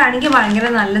ബിഗിനർ ആണെങ്കിൽ ഭയങ്കര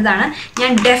നല്ലതാണ്.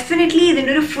 ഞാൻ ഡെഫിനറ്റ്ലി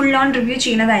ഇതിൻ്റെ ഒരു ഫുൾ ഓൺ റിവ്യൂ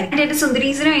ചെയ്യുന്നതായിരിക്കും. എൻ്റെ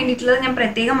സുന്ദരീസിന് വേണ്ടിയിട്ടുള്ളത് ഞാൻ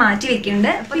പ്രത്യേകം മാറ്റി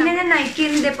വെക്കുന്നുണ്ട്. പിന്നെ ഞാൻ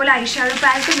നൈക്കയിൽ ഇതേപോലെ ഐഷാഡോ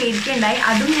പാലറ്റ് മേടിക്കുകയുണ്ടായി.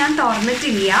 അതും ഞാൻ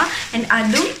തുറന്നിട്ടില്ല. ആൻഡ്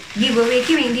അതും ഗിവ്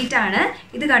അവേക്ക് വേണ്ടിയിട്ടാണ്.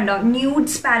 ഇത് കണ്ടോ,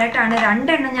 ന്യൂഡ്സ് പാലറ്റ് ആണ്. 2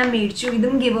 എണ്ണം ഞാൻ മേടിച്ചു.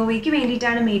 ഇതും ഗിവ് അവേക്ക്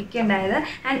വേണ്ടിയിട്ടാണ് മേടിക്കേണ്ടായത്.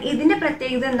 ആൻഡ് ഇതിന്റെ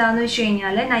പ്രത്യേകത എന്താണെന്ന് വെച്ച്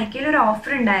കഴിഞ്ഞാൽ നൈക്കയിൽ ഒരു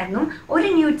ഓഫർ ഉണ്ടായിരുന്നു. ഒരു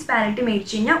ന്യൂഡ്സ് പാലറ്റ്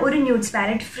മേടിച്ചു കഴിഞ്ഞാൽ ഒരു ന്യൂഡ്സ്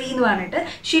പാലറ്റ് ഫ്രീ എന്ന് പറഞ്ഞിട്ട്.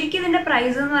 ശരിക്കും ഇതിന്റെ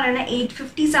പ്രൈസ് എന്ന് പറയുന്നത്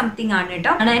 850 സംതിങ് ആണ്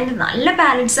കേട്ടോ. അതിന്റെ നല്ല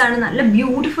പാലറ്റ്സ് ആണ്. നല്ല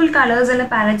ബ്യൂട്ടിഫുൾ കളേഴ്സ് ഉള്ള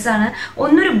പാലറ്റ്സ് ആണ്.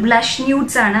 ഒന്നൊരു ബ്ലഷ്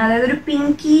ന്യൂഡ്സ് ആണ്. അതായത് ഒരു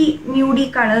പിങ്കി ന്യൂഡി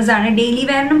കളേഴ്സ് ആണ്. ഡെയിലി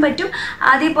വെയറിനും പറ്റും.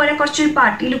 അതേപോലെ കുറച്ചൊരു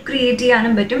പാർട്ടി ലുക്ക് ക്രിയേറ്റ്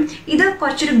ചെയ്യാനും പറ്റും. ഇത്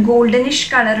കുറച്ചൊരു ഗോൾഡനിഷ്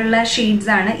കളറുള്ള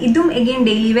ഷെയ്ഡ്സ് ആണ്. ഇതും എഗെയിൻ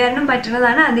ഡെയിലി വെയറിനും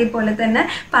പറ്റുന്നതാണ്. അതേപോലെ തന്നെ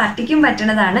പാർട്ടിക്കും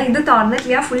പറ്റുന്നതാണ്. ഇത്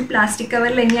തുറന്നിട്ടില്ല. ഫുൾ പ്ലാസ്റ്റിക്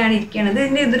കവറിൽ തന്നെയാണ് ഇരിക്കുന്നത്.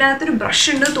 ഇതിന്റെ ഇതിനകത്തൊരു ബ്രഷ്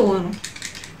ഉണ്ട് തോന്നുന്നു.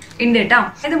 ഉണ്ട് കേട്ടോ.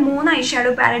 ഇത് 3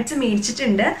 ഐഷാഡോ പാലറ്റ്സ്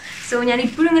മേടിച്ചിട്ടുണ്ട്. സോ ഞാൻ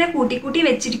ഇപ്പോഴും ഇങ്ങനെ കൂട്ടി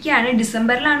വെച്ചിരിക്കുകയാണ്.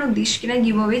 ഡിസംബറിലാണ് ഉദ്ദേശിക്കുന്നത്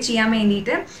ഗിവ് അവേ ചെയ്യാൻ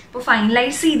വേണ്ടിയിട്ട്. ഇപ്പോൾ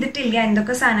ഫൈനലൈസ് ചെയ്തിട്ടില്ല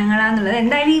എന്തൊക്കെ സാധനങ്ങളാണെന്നുള്ളത്.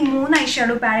 എന്തായാലും ഈ 3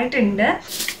 ഐഷാഡോ പാലറ്റ് ഉണ്ട്.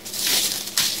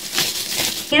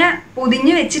 ഇങ്ങനെ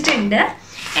പൊതിഞ്ഞു വെച്ചിട്ടുണ്ട്.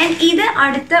 ആൻഡ് ഇത്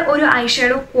അടുത്ത ഒരു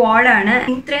ഐഷാഡോ ക്വാഡാണ്.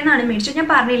 മിന്ത്രയെന്നാണ് മേടിച്ചത്. ഞാൻ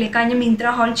പറഞ്ഞില്ലേ കഴിഞ്ഞ മിന്ത്ര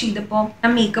ഹോൾ ചെയ്തപ്പോൾ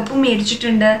ഞാൻ മേക്കപ്പും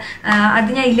മേടിച്ചിട്ടുണ്ട്. അത്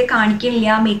ഞാൻ ഇതിൽ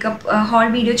കാണിക്കുന്നില്ല. മേക്കപ്പ് ഹോൾ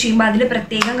വീഡിയോ ചെയ്യുമ്പോൾ അതിൽ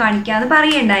പ്രത്യേകം കാണിക്കാമെന്ന്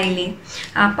പറയണ്ടായില്ലേ.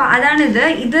 അപ്പോൾ അതാണിത്.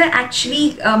 ഇത് ആക്ച്വലി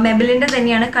മെബലിൻ്റെ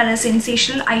തന്നെയാണ്. കളർ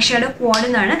സെൻസേഷണൽ ഐഷാഡോ ക്വാഡ്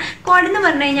എന്നാണ്. ക്വാഡ് എന്ന്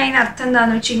പറഞ്ഞു കഴിഞ്ഞാൽ അതിന് അർത്ഥം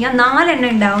എന്താണെന്ന് വെച്ച് കഴിഞ്ഞാൽ 4 എണ്ണം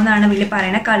ഉണ്ടാവും എന്നാണ് ഇതിൽ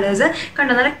പറയുന്നത്. കളേഴ്സ്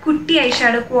കണ്ടോ, നല്ല കുട്ടി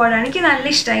ഐഷാഡോ ക്വാഡാണ്. എനിക്ക് നല്ല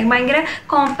ഇഷ്ടമായി. ഭയങ്കര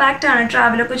കോമ്പാക്റ്റ് ആണ്.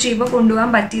 ട്രാവലൊക്കെ ചെയ്യുമ്പോൾ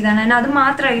കൊണ്ടുപോകാൻ പറ്റിയതാണ്. അത്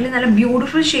മാത്രമല്ല നല്ല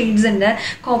ബ്യൂട്ടിഫുൾ ഷെയ്ഡ്സ് ഉണ്ട്.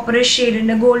 കോപ്പറിഷ് ഷെയ്ഡ്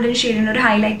ഉണ്ട്, ഗോൾഡൻ ഷെയ്ഡ് ഉണ്ട്, ഒരു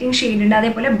ഹൈലൈറ്റിംഗ് ഷെയ്ഡ് ഉണ്ട്,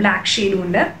 അതേപോലെ ബ്ലാക്ക് ഷെയ്ഡും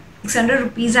ഉണ്ട്. 600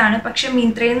 റുപ്പീസാണ്. പക്ഷെ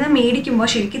മിന്ത്രയിൽ നിന്ന് മേടിക്കുമ്പോൾ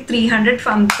ശരിക്കും 300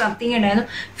 സംതിങ് ഉണ്ടായിരുന്നു.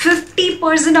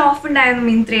 50% ഓഫ് ഉണ്ടായിരുന്നു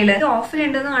മിന്ത്രയിൽ.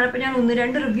 ഓഫിലുണ്ടെന്ന് കാണുമ്പോൾ ഞാൻ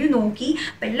 1-2 റിവ്യൂ നോക്കി.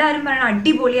 അപ്പം എല്ലാവരും പറയുന്നത്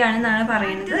അടിപൊളിയാണെന്നാണ്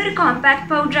പറയുന്നത്. ഇതൊരു കോമ്പാക്ട്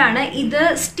പൗഡറാണ്. ഇത്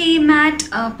സ്റ്റേ മാറ്റ്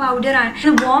പൗഡറാണ്.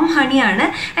 ഇത് വാം ഹണിയാണ്.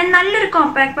 ആൻഡ് നല്ലൊരു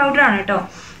കോമ്പാക്ട് പൗഡറാണ് കേട്ടോ.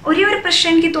 ഒരേ ഒരു പ്രശ്നം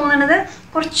എനിക്ക് തോന്നുന്നത്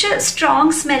കുറച്ച്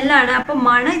സ്ട്രോങ് സ്മെല്ലാണ്. അപ്പോൾ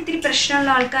മണം ഇത്തിരി പ്രശ്നമുള്ള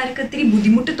ആൾക്കാർക്ക് ഇത്തിരി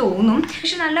ബുദ്ധിമുട്ട് തോന്നും.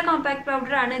 പക്ഷെ നല്ല കോമ്പാക്ട്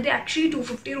പൗഡറാണ്. ഇത് ആക്ച്വലി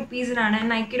 250 റുപ്പീസിനാണ്.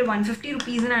 നൈക്കൊരു 150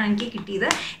 റുപ്പീസിനാണ് എനിക്ക് കിട്ടിയത്.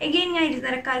 എഗെയിൻ ഞാൻ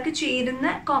ഇരുന്നരക്കാർക്ക് ചേരുന്ന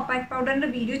കോമ്പാക്ട് പൗഡറിൻ്റെ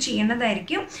വീഡിയോ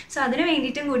ചെയ്യേണ്ടതായിരിക്കും. സോ അതിന്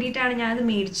വേണ്ടിയിട്ടും കൂടിയിട്ടാണ് ഞാനത്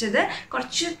മേടിച്ചത്.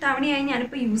 കുറച്ച് തവണയായി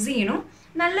ഞാനിപ്പോൾ യൂസ് ചെയ്യണം.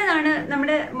 നല്ലതാണ്,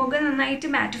 നമ്മുടെ മുഖം നന്നായിട്ട്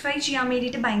മാറ്റിഫൈ ചെയ്യാൻ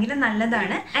വേണ്ടിയിട്ട് ഭയങ്കര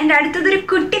നല്ലതാണ്. ആൻഡ് അടുത്തതൊരു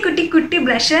കുട്ടി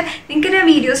ബ്ലഷ്. നിങ്ങൾക്ക് എൻ്റെ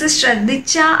വീഡിയോസ്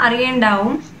ശ്രദ്ധിച്ചാൽ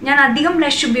അറിയണ്ടാവും, ഞാൻ അധികം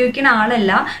ബ്ലഷ് ഉപയോഗിക്കുന്ന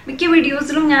ആളല്ല, മിക്ക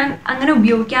വീഡിയോസിലും ഞാൻ അങ്ങനെ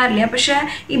ഉപയോഗിക്കാറില്ല. പക്ഷേ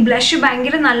ഈ ബ്ലഷ്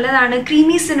ഭയങ്കര നല്ലതാണ്.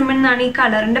 ക്രീമി സിനമൺ എന്നാണ് ഈ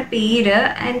കളറിൻ്റെ പേര്.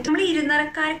 ആൻഡ് നമ്മൾ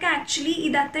ഇരുനിറക്കാർക്ക് ആക്ച്വലി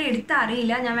ഇതത്ര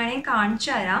എടുത്തറിയില്ല, ഞാൻ വേണമെങ്കിൽ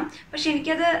കാണിച്ചു തരാം. പക്ഷെ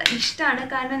എനിക്കത് ഇഷ്ടമാണ്.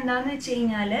 കാരണം എന്താണെന്ന് വെച്ച്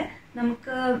കഴിഞ്ഞാൽ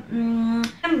നമുക്ക്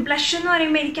ബ്ലഷ് എന്ന്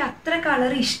പറയുമ്പോൾ എനിക്ക് അത്ര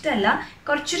കളർ ഇഷ്ടമല്ല,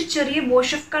 കുറച്ചൊരു ചെറിയ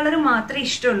വാഷ് ഓഫ് കളർ മാത്രമേ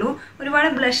ഇഷ്ടമുള്ളൂ. ഒരുപാട്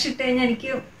ബ്ലഷ് ഇട്ട് കഴിഞ്ഞാൽ എനിക്ക്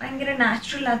ഭയങ്കര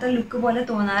നാച്ചുറൽ ഇല്ലാത്ത ലുക്ക് പോലെ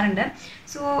തോന്നാറുണ്ട്.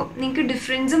 സോ നിങ്ങൾക്ക്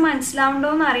ഡിഫറൻസ്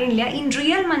മനസ്സിലാവുണ്ടോയെന്ന് അറിയില്ല. ഇൻ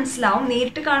റിയൽ മനസ്സിലാവും,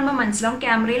 നേരിട്ട് കാണുമ്പോൾ മനസ്സിലാവും.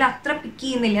 ക്യാമറയിൽ അത്ര പിക്ക്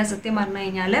ചെയ്യുന്നില്ല സത്യം പറഞ്ഞു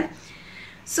കഴിഞ്ഞാൽ.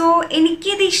 സോ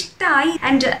എനിക്കിത് ഇഷ്ടമായി.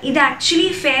 ആൻഡ് ഇത് ആക്ച്വലി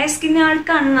ഫെയർ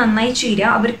സ്കിന്നുകാർക്കാണ് നന്നായി ചേരുക.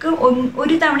 അവർക്ക്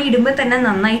ഒരു തവണ ഇടുമ്പോൾ തന്നെ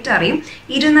നന്നായിട്ട് അറിയും.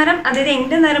 ഇരുനിറം, അതായത്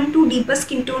എൻ്റെ നിറം ടു ഡീപ്പർ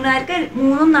സ്കിൻ ടോണുകാർക്ക്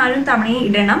 3-4 തവണയും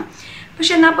ഇടണം.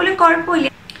 പക്ഷെ എന്നാൽ പോലും കുഴപ്പമില്ല.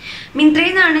 മിന്ത്രയിൽ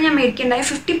നിന്നാണ് ഞാൻ മേടിക്കേണ്ടായി.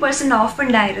 50% ഓഫ്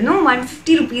ഉണ്ടായിരുന്നു.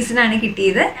 150 റുപ്പീസിനാണ്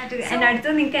കിട്ടിയത്. എൻ്റെ അടുത്ത്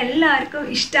നിങ്ങൾക്ക് എല്ലാവർക്കും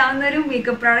ഇഷ്ടമാവുന്ന ഒരു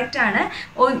മേക്കപ്പ് പ്രോഡക്റ്റ് ആണ്.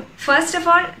 ഫസ്റ്റ് ഓഫ്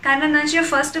ഓൾ, കാരണം എന്താണെന്ന് വെച്ചാൽ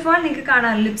ഫസ്റ്റ് ഓഫ് ഓൾ നിങ്ങൾക്ക്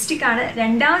കാണാം ലിപ്സ്റ്റിക് ആണ്.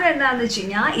 രണ്ടാമത് എന്താണെന്ന് വെച്ച്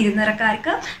കഴിഞ്ഞാൽ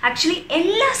ഇരുനിറക്കാർക്ക് ആക്ച്വലി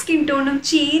എല്ലാ സ്കിൻ ടോണും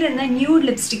ചേരുന്ന ന്യൂഡ്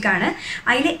ലിപ്സ്റ്റിക് ആണ്.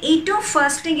 അതിൽ ഏറ്റവും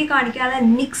ഫസ്റ്റ് എനിക്ക് കാണിക്കാനുള്ള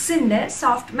നിക്സിൻ്റെ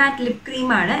സോഫ്റ്റ് മാറ്റ് ലിപ്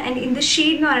ക്രീമാണ്. ആൻഡ് ഇതിൻ്റെ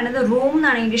ഷെയ്ഡ് എന്ന് പറയുന്നത് റോം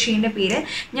എന്നാണ് ഇതിൻ്റെ ഷെയ്ഡിൻ്റെ പേര്.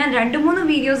 ഞാൻ 2-3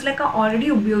 വീഡിയോസിലൊക്കെ ഓൾറെഡി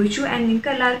ഉപയോഗിച്ചു. ആൻഡ്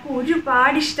നിങ്ങൾക്ക് എല്ലാവർക്കും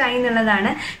ഒരുപാട് ഇഷ്ടമായി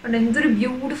എന്നുള്ളതാണ്. എന്തൊരു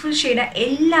ബ്യൂട്ടിഫുൾ ഷെയ്ഡാണ്,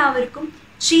 എല്ലാവർക്കും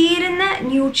ചേരുന്ന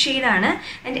ന്യൂഡ് ഷെയ്ഡാണ്.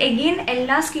 ആൻഡ് എഗെയിൻ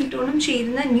എല്ലാ സ്കിൻ ടോണും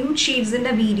ചേരുന്ന ന്യൂഡ്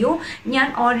ഷെയ്ഡ്സിൻ്റെ വീഡിയോ ഞാൻ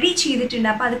ഓൾറെഡി ചെയ്തിട്ടുണ്ട്.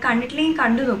 അപ്പോൾ അത് കണ്ടിട്ടില്ലെങ്കിൽ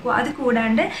കണ്ടു നോക്കൂ. അത്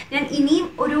കൂടാണ്ട് ഞാൻ ഇനിയും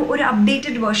ഒരു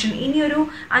അപ്ഡേറ്റഡ് വേർഷൻ, ഇനിയൊരു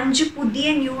 5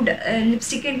 പുതിയ ന്യൂഡ്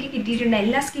ലിപ്സ്റ്റിക്ക് എനിക്ക് കിട്ടിയിട്ടുണ്ട്,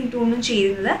 എല്ലാ സ്കിൻ ടോണും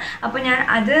ചേരുന്നത്. അപ്പോൾ ഞാൻ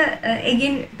അത്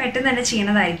എഗെയിൻ പെട്ടെന്ന് തന്നെ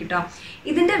ചെയ്യണതായിരിക്കും കേട്ടോ.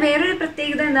 ഇതിൻ്റെ വേറൊരു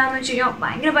പ്രത്യേകത എന്താണെന്ന് വെച്ച്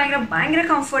കഴിഞ്ഞാൽ ഭയങ്കര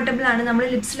കംഫർട്ടബിൾ ആണ്. നമ്മൾ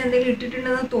ലിപ്സിൽ എന്തെങ്കിലും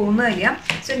ഇട്ടിട്ടുണ്ടെന്ന് തോന്നുന്നില്ല.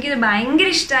 സോ എനിക്കിത് ഭയങ്കര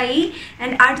ഇഷ്ടമായി.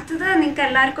 ആൻഡ് അടുത്തത് നിങ്ങൾക്ക്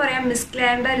എല്ലാവർക്കും അറിയാം, മിസ്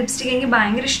ക്ലെയറിൻ്റെ ലിപ്സ്റ്റിക് എനിക്ക്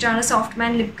ഭയങ്കര ഇഷ്ടമാണ്, സോഫ്റ്റ്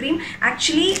മാൻ ലിപ് ക്രീം.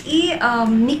 ആക്ച്വലി ഈ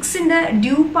നിക്സിൻ്റെ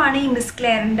ഡ്യൂപ്പാണ് ഈ മിസ്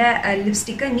ക്ലെയറിൻ്റെ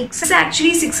ലിപ്സ്റ്റിക്ക്. നിക്സ്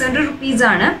ആക്ച്വലി 600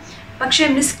 റുപ്പീസാണ്. പക്ഷേ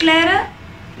മിസ് ക്ലെയർ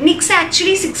നിക്സ്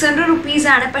ആക്ച്വലി 600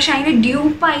 റുപ്പീസാണ്. പക്ഷേ അതിൻ്റെ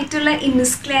ഡ്യൂപ്പായിട്ടുള്ള ഈ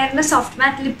മിസ് ക്ലെയറിൻ്റെ സോഫ്റ്റ്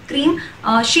മാറ്റ് ലിപ് ക്രീം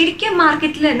ശരിക്കും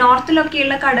മാർക്കറ്റിൽ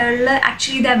നോർത്തിലൊക്കെയുള്ള കടകളിൽ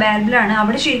ആക്ച്വലി ഇത് അവൈലബിൾ ആണ്.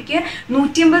 അവിടെ ശരിക്കും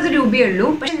 150 രൂപയേ ഉള്ളൂ.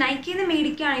 പക്ഷേ നൈക്കിയിൽ നിന്ന്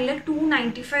മേടിക്കുകയാണെങ്കിൽ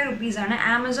 295 റുപ്പീസാണ്.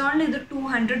 ആമസോണിൽ ഇത്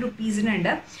 200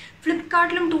 റുപ്പീസിനുണ്ട്.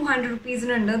 ഫ്ലിപ്കാർട്ടിലും 200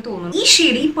 റുപ്പീസിനുണ്ട് തോന്നുന്നു. ഈ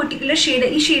ഷെയ്ഡ്, ഈ പെർട്ടിക്കുലർ ഷെയ്ഡ്,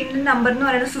 ഈ ഷെയ്ഡിൻ്റെ നമ്പർ എന്ന്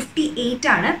പറയുന്നത് 58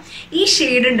 ആണ്. ഈ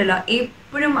ഷെയ്ഡ് ഉണ്ടല്ലോ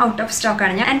എപ്പോഴും ഔട്ട് ഓഫ്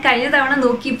സ്റ്റോക്കാണ്. ഞാൻ കഴിഞ്ഞ തവണ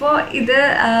നോക്കിയപ്പോൾ ഇത്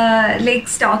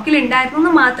ലൈക്ക് സ്റ്റോക്കിൽ ഉണ്ടായിരുന്നു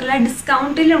എന്ന് മാത്രമല്ല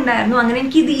ഡിസ്കൗണ്ടിലുണ്ടായിരുന്നു. അങ്ങനെ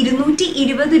എനിക്ക് ഇത്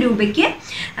 220 രൂപയ്ക്ക്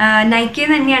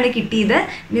നൈക്കയിൽ തന്നെയാണ് കിട്ടിയത്.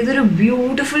 ഇതൊരു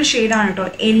ബ്യൂട്ടിഫുൾ ഷെയ്ഡാണ് കേട്ടോ.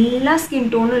 എല്ലാ സ്കിൻ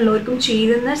ടോണുള്ളവർക്കും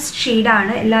ചേരുന്ന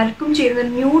ഷെയ്ഡാണ്, എല്ലാവർക്കും ചേരുന്ന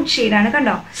ന്യൂഡ് ഷെയ്ഡാണ്.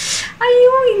 കണ്ടോ,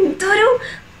 അയ്യോ എന്തൊരു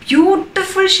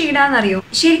ബ്യൂട്ടിഫുൾ ഷെയ്ഡാണെന്നറിയോ.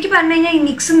 ശരിക്കും പറഞ്ഞു കഴിഞ്ഞാൽ ഈ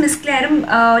നിക്സും മിസ് ക്ലെയറും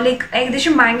ലൈക്ക്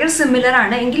ഏകദേശം ഭയങ്കര സിമിലർ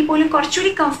ആണ്. എങ്കിൽ പോലും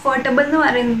കുറച്ചുകൂടി കംഫർട്ടബിൾ എന്ന്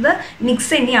പറയുന്നത്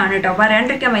നിക്സ് തന്നെയാണ് കേട്ടോ,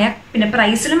 പറയാണ്ടിരിക്കാൻ വയ്യ. പിന്നെ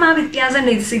പ്രൈസിലും ആ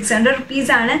വ്യത്യാസമുണ്ട്. ഇത് 600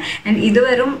 റുപ്പീസാണ് ആൻഡ് ഇത്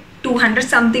വെറും 200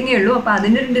 സംതിങ്ങേ ഉള്ളൂ. അപ്പോൾ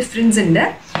അതിൻ്റെ ഒരു ഡിഫറൻസ് ഉണ്ട്.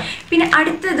 പിന്നെ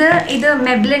അടുത്തത് ഇത്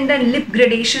മെബ്ലിൻ്റെ ലിപ്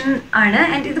ഗ്രഡേഷൻ ആണ്.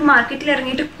 ആൻഡ് ഇത് മാർക്കറ്റിൽ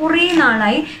ഇറങ്ങിയിട്ട് കുറേ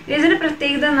നാളായി. ഇതിൻ്റെ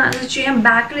പ്രത്യേകത എന്താണെന്ന് വെച്ച് കഴിഞ്ഞാൽ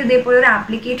ബാക്കിൽ ഇതേപോലെ ഒരു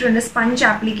ആപ്ലിക്കേറ്റർ ഉണ്ട്, സ്പഞ്ച്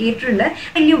ആപ്ലിക്കേറ്റർ ഉണ്ട്.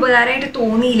 വലിയ ഉപകാരമായിട്ട്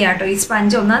തോന്നിയില്ല കേട്ടോ ഈ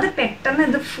സ്പഞ്ച്. ഒന്നാമത് പെട്ടെന്ന്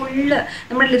ഇത് ഫുള്ള്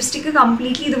നമ്മുടെ ലിപ്സ്റ്റിക്ക്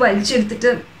കംപ്ലീറ്റ്ലി ഇത്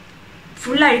വലിച്ചെടുത്തിട്ട്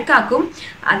ഫുൾ അഴുക്കാക്കും.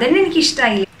 അതന്നെ എനിക്ക്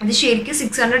ഇഷ്ടമായില്ല. ഇത് ശരിക്കും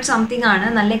 600 സംതിങ് ആണ്,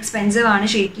 നല്ല എക്സ്പെൻസീവ് ആണ്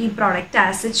ശരിക്കും ഈ പ്രോഡക്റ്റ്.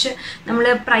 ആസിച്ച് നമ്മൾ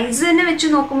പ്രൈസ് തന്നെ വെച്ച്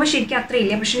നോക്കുമ്പോൾ ശരിക്കും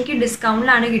അത്രയില്ല. പക്ഷെ എനിക്ക്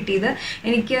ഡിസ്കൗണ്ടിലാണ് കിട്ടിയത്.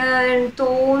 എനിക്ക്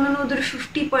തോന്നുന്നു ഇതൊരു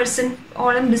 50%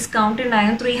 ഓളം ഡിസ്കൗണ്ട്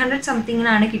ഉണ്ടായിരുന്നു. 300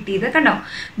 സംതിങ്ങിനാണ് കിട്ടിയത്. കണ്ടോ,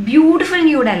 ബ്യൂട്ടിഫുൾ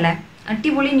ന്യൂഡ് അല്ലേ,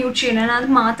 അടിപൊളി ന്യൂഡ് ഷെയ്ഡാണ്. അത്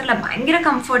മാത്രമല്ല ഭയങ്കര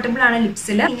കംഫർട്ടബിൾ ആണ്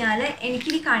ലിപ്സിൽ. കഴിഞ്ഞാൽ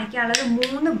എനിക്കിനി കാണിക്കാനുള്ളത്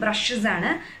 3 ബ്രഷസ്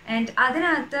ആണ്. ആൻഡ്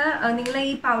അതിനകത്ത് നിങ്ങൾ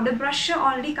ഈ പൗഡർ ബ്രഷ്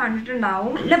ഓൾറെഡി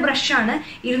കണ്ടിട്ടുണ്ടാവും. നല്ല ബ്രഷാണ്,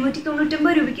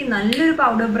 299 രൂപയ്ക്ക് നല്ലൊരു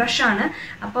പൗഡർ ബ്രഷാണ്.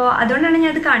 അപ്പോൾ അതുകൊണ്ടാണ്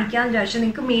ഞാൻ അത് കാണിക്കാമെന്ന് വിചാരിച്ചത്.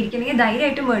 നിങ്ങൾക്ക് മേടിക്കണമെങ്കിൽ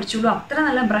ധൈര്യമായിട്ട് മേടിച്ചോളൂ, അത്ര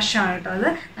നല്ല ബ്രഷാണ് കേട്ടോ. അത്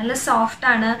നല്ല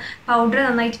സോഫ്റ്റാണ്, പൗഡർ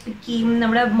നന്നായിട്ട് പിക്ക് ചെയ്യും,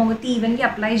 നമ്മുടെ മുഖത്ത് ഈവൻലി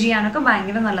അപ്ലൈ ചെയ്യാനൊക്കെ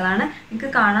ഭയങ്കര നല്ലതാണ്.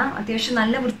 നിങ്ങൾക്ക് കാണാം അത്യാവശ്യം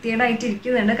നല്ല വൃത്തികേടായിട്ട്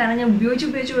ഇരിക്കുന്നുണ്ട്, കാരണം ഞാൻ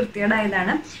ഉപയോഗിച്ച്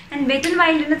വൃത്തികേടായതാണ്. ആൻഡ് വെറ്റ് ആൻഡ്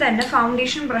വൈൽഡിൻ്റെ തന്നെ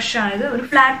ഫൗണ്ടേഷൻ ബ്രഷാണ് ഇത്. ഒരു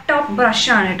ഫ്ലാറ്റ് ടോപ്പ്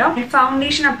ബ്രഷാണ് കേട്ടോ.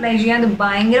 ഫൗണ്ടേഷൻ അപ്ലൈ ചെയ്യാൻ ഇത്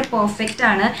ഭയങ്കര പെർഫെക്റ്റ്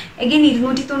ആണ്. എഗെയിൻ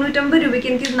 299 രൂപയ്ക്ക്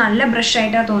എനിക്ക് നല്ല ബ്രഷ്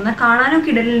ആയിട്ടാണ് തോന്നുന്നത്. കാണാനൊക്കെ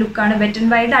ഇടലും ലുക്കാണ്. വെറ്റ്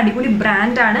ആൻഡ് വൈൽഡ് അടിപൊളി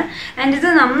ബ്രാൻഡാണ്. ആൻഡ് ഇത്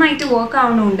നന്നായിട്ട് വർക്ക്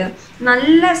ആവുന്നുണ്ട്,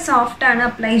 നല്ല സോഫ്റ്റ് ആണ്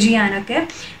അപ്ലൈ ചെയ്യാനൊക്കെ.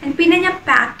 ആൻഡ് പിന്നെ ഞാൻ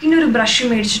പാക്കിന് ഒരു ബ്രഷ്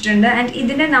മേടിച്ചിട്ടുണ്ട്. ആൻഡ്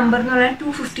ഇതിൻ്റെ നമ്പർ എന്ന് പറഞ്ഞാൽ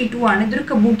 252 ആണ്. ഇതൊരു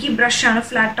kabuki ബ്രഷാണ്,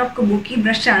 flat top kabuki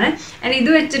ബ്രഷാണ്. And ഇത്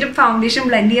വെച്ചിട്ട് ഫൗണ്ടേഷൻ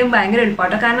ബ്ലെൻഡ് ചെയ്യാൻ ഭയങ്കര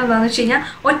എളുപ്പമാട്ടോ. കാരണം എന്താണെന്ന് വെച്ച് കഴിഞ്ഞാൽ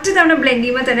ഒറ്റ തവണ ബ്ലെൻഡ്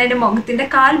ചെയ്യുമ്പോൾ തന്നെ എൻ്റെ മുഖത്തിൻ്റെ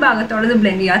കാൽ ഭാഗത്തോളം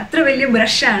ബ്ലെൻഡ് ചെയ്യുക, അത്ര വലിയ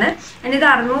ബ്രഷാണ്. ആൻഡ് ഇത്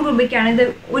 600 രൂപയ്ക്കാണ്. ഇത്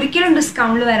ഒരിക്കലും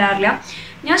ഡിസ്കൗണ്ടിൽ വരാറില്ല.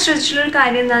 ഞാൻ ശ്രദ്ധിച്ചിട്ടുള്ള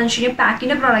കാര്യം എന്താണെന്ന് വെച്ച് കഴിഞ്ഞാൽ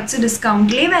പാക്കിൻ്റെ പ്രോഡക്റ്റ്സ്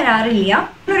ഡിസ്കൗണ്ടിലേ വരാറില്ല.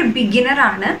 ഒരു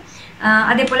ബിഗിനറാണ്.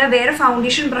 അതേപോലെ വേറെ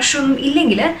ഫൗണ്ടേഷൻ ബ്രഷൊന്നും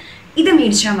ഇല്ലെങ്കിൽ ഇത്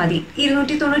മേടിച്ചാൽ മതി.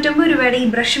 299 രൂപയുടെ ഈ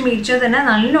ബ്രഷ് മേടിച്ചാൽ തന്നെ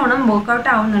നല്ലോണം വർക്കൗട്ട്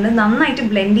ആവുന്നുണ്ട്, നന്നായിട്ട്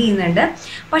ബ്ലെൻഡ് ചെയ്യുന്നുണ്ട്.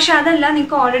 പക്ഷെ അതല്ല,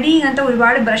 നിങ്ങൾക്ക് ഓൾറെഡി ഇങ്ങനത്തെ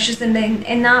ഒരുപാട് ബ്രഷസ് ഉണ്ട്,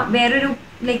 എന്നാൽ വേറൊരു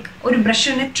ഒരു ബ്രഷ്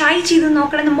ഒന്ന് ട്രൈ ചെയ്ത്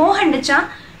നോക്കണമെന്ന് മോഹം ഉണ്ടെച്ചാൽ,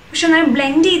 പക്ഷെ എന്നാൽ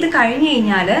ബ്ലെൻഡ് ചെയ്ത് കഴിഞ്ഞ്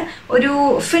കഴിഞ്ഞാൽ ഒരു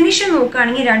ഫിനിഷ്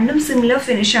നോക്കുകയാണെങ്കിൽ രണ്ടും സിമിലർ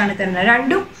ഫിനിഷാണ് തരുന്നത്,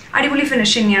 രണ്ടും അടിപൊളി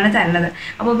ഫിനിഷ് തന്നെയാണ് തരുന്നത്.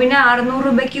 അപ്പോൾ പിന്നെ 600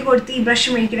 രൂപയ്ക്ക് കൊടുത്ത് ഈ ബ്രഷ്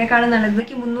മേടിക്കുന്നതിനേക്കാളും നല്ലത്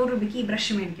 300 രൂപയ്ക്ക് ഈ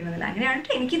ബ്രഷ് മേടിക്കുന്നതില്ല.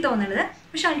 അങ്ങനെയാണ് എനിക്ക് തോന്നുന്നത്.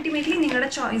 പക്ഷെ അൾട്ടിമേറ്റ്ലി നിങ്ങളുടെ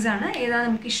ചോയ്സാണ്, ഏതാണ്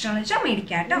നമുക്ക് ഇഷ്ടമെന്ന് വെച്ചാൽ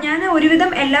മേടിക്കാം കേട്ടോ. ഞാൻ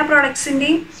ഒരുവിധം എല്ലാ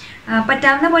പ്രോഡക്ട്സിൻ്റെയും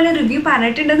പറ്റാവുന്ന പോലെ റിവ്യൂ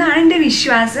പറഞ്ഞിട്ടുണ്ടെന്നാണ് എൻ്റെ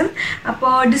വിശ്വാസം.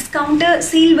 അപ്പോൾ ഡിസ്കൗണ്ട്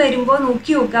സെയിൽ വരുമ്പോൾ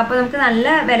നോക്കി നോക്കുക. അപ്പോൾ നമുക്ക്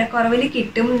നല്ല വിലക്കുറവിൽ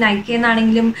കിട്ടും. നൈക്കയിൽ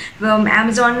നിന്നാണെങ്കിലും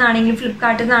ആമസോണിൽ നിന്നാണെങ്കിലും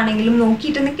ഫ്ലിപ്കാർട്ടിൽ നിന്നാണെങ്കിലും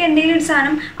നോക്കിയിട്ട് നിങ്ങൾക്ക് എന്തെങ്കിലും ഒരു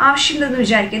സാധനം ആവശ്യമുണ്ടെന്ന്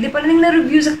വിചാരിക്കുക. ഇതേപോലെ നിങ്ങൾ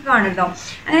റിവ്യൂസ് ഒക്കെ കാണുമല്ലോ,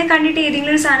 അങ്ങനെ കണ്ടിട്ട്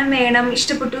ഏതെങ്കിലും ഒരു സാധനം വേണം,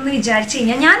 ഇഷ്ടപ്പെട്ടു എന്ന് വിചാരിച്ചു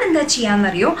കഴിഞ്ഞാൽ ഞാൻ എന്താ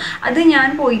ചെയ്യാമെന്നറിയോ, അത് ഞാൻ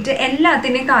പോയിട്ട്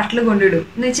എല്ലാത്തിൻ്റെയും കാർട്ടിൽ കൊണ്ടിടും.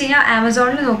 എന്ന് വെച്ച് കഴിഞ്ഞാൽ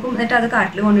ആമസോണിൽ നോക്കും, എന്നിട്ട് അത്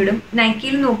കാർട്ടിൽ കൊണ്ടിടും.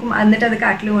 നൈക്കയിൽ നോക്കും, എന്നിട്ട് അത്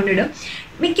കാർട്ടിൽ കൊണ്ടിടും.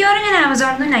 മിക്കവാറും ഞാൻ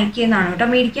ആമസോണിൽ നിന്ന് നൈക്കയിൽ നിന്നാണ് കേട്ടോ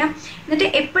മേടിക്കാം. എന്നിട്ട്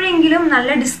എപ്പോഴെങ്കിലും നല്ല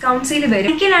ഡിസ്കൗണ്ട് സെയിൽ വരും.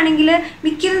 നൈക്കയിലാണെങ്കിൽ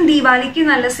മിക്കതും ദീപാവലിക്ക്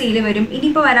നല്ല സെയിൽ വരും.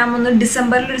 ഇനിയിപ്പോൾ വരാൻ പോകുന്ന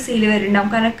ഡിസംബറിലൊരു സെയിൽ വരുന്നുണ്ടാവും,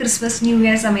 കാരണം ക്രിസ്മസ് ന്യൂ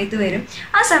ഇയർ സമയത്ത് വരും.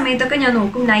 ആ സമയത്തൊക്കെ ഞാൻ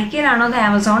നോക്കും നൈക്കയിലാണോ അത്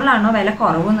ആമസോണിലാണോ വില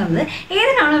കുറവെന്നുള്ളത്.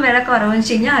 ഏതിനാണോ വില കുറവെന്ന്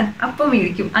വെച്ച് കഴിഞ്ഞാൽ അപ്പം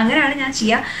മേടിക്കും. അങ്ങനെയാണ് ഞാൻ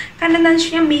ചെയ്യുക. കാരണം എന്താണെന്ന്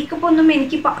വെച്ച് കഴിഞ്ഞാൽ മേക്കപ്പ് ഒന്നും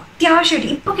എനിക്കിപ്പോൾ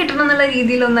അത്യാവശ്യമായിട്ട് ഇപ്പോൾ കിട്ടണം എന്നുള്ള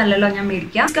രീതിയിലൊന്നും അല്ലല്ലോ ഞാൻ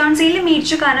മേടിക്കുക. ഡിസ്കൗണ്ട് സെയിലിൽ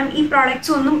മേടിച്ചു, കാരണം ഈ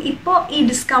പ്രോഡക്റ്റ്സ് ഒന്നും ഇപ്പോൾ ഈ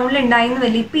ഡിസ്കൗണ്ടിൽ ഉണ്ടായിന്ന്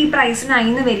വരില്ല, ഇപ്പോൾ ഈ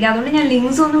പ്രൈസിനായിന്ന് വരില്ല. അതുകൊണ്ട് ഞാൻ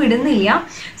ലിങ്ക്സ് ഒന്നും ഇടുന്നില്ല.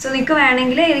 സോ നിങ്ങൾക്ക്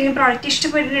വേണമെങ്കിൽ ഏതെങ്കിലും പ്രോഡക്റ്റ്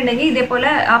ഇഷ്ടപ്പെട്ടിട്ടുണ്ടെങ്കിൽ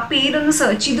ഇതേപോലെ ആ പേരൊന്ന്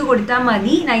സെർച്ച് ചെയ്ത് കൊടുത്താൽ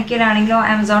മതി. നൈക്കയിലാണെങ്കിലോ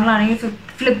ആമസോണിലാണെങ്കിലോ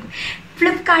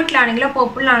ഫ്ലിപ്കാർട്ടിലാണെങ്കിലോ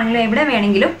പോപ്പിളിലാണെങ്കിലോ എവിടെ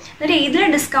വേണമെങ്കിലും. എന്നിട്ട് ഏതിലെ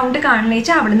ഡിസ്കൗണ്ട് കാണില്ല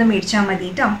വെച്ചാൽ അവിടെ നിന്ന് മേടിച്ചാൽ മതി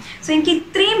കേട്ടോ. സോ എനിക്ക്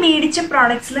ഇത്രയും മേടിച്ച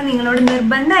പ്രോഡക്ട്സിൽ നിങ്ങളോട്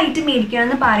നിർബന്ധമായിട്ട്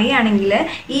മേടിക്കണമെന്ന് പറയുകയാണെങ്കിൽ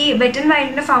ഈ വെറ്റ് ആൻഡ്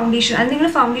വൈൽഡിൻ്റെ ഫൗണ്ടേഷൻ, അത് നിങ്ങൾ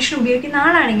ഫൗണ്ടേഷൻ ഉപയോഗിക്കുന്ന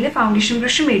ആളാണെങ്കിൽ ഫൗണ്ടേഷൻ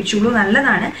ബ്രഷ് മേടിച്ചോളൂ,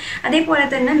 നല്ലതാണ്. അതേപോലെ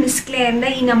തന്നെ മിസ്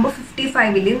ക്ലെയറിൻ്റെ ഈ നമ്പർ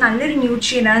 55 നല്ലൊരു ന്യൂഡ്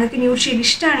ഷെയ്ഡാണ്. നിങ്ങൾക്ക് ന്യൂഡ് ഷെയ്ഡ്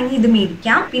ഇഷ്ടമാണെങ്കിൽ ഇത്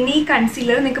മേടിക്കാം. പിന്നെ ഈ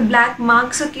കൺസീലർ നിങ്ങൾക്ക് ബ്ലാക്ക്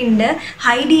മാർക്സ് ഒക്കെ ഉണ്ട്,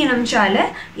 ഹൈഡ് ചെയ്യണം വെച്ചാൽ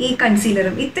ഈ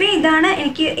കൺസീലറും. ഇത്രയും ഇതാണ്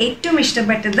എനിക്ക് ഏറ്റവും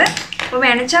ഇഷ്ടപ്പെട്ടത്. അപ്പോൾ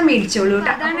വേണച്ചാൽ മേടിച്ചോളൂ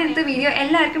കേട്ടോ. അതാണ് ഇന്നത്തെ വീഡിയോ.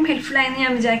 എല്ലാവർക്കും ഹെൽപ്ഫുൾ ആയെന്ന്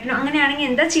ഞാൻ വിചാരിക്കുന്നു. അങ്ങനെയാണെങ്കിൽ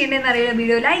എന്താ ചെയ്യേണ്ടതെന്ന് അറിയില്ല.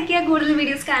 വീഡിയോ ലൈക്ക് ചെയ്യുക, കൂടുതൽ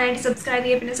വീഡിയോസ് കാണാനായിട്ട് സബ്സ്ക്രൈബ്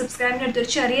ചെയ്യുക. പിന്നെ സബ്സ്ക്രൈബിന് അടുത്തൊരു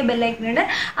ചെറിയ ബെല്ലൈക്കൺ ഉണ്ട്,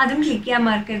 അതും ക്ലിക്ക് ചെയ്യാൻ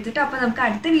മറക്കരുത് കേട്ടോ. അപ്പോൾ നമുക്ക്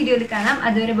അടുത്ത വീഡിയോയിൽ കാണാം.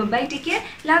 അതുവരെ by, take care,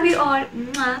 love you all.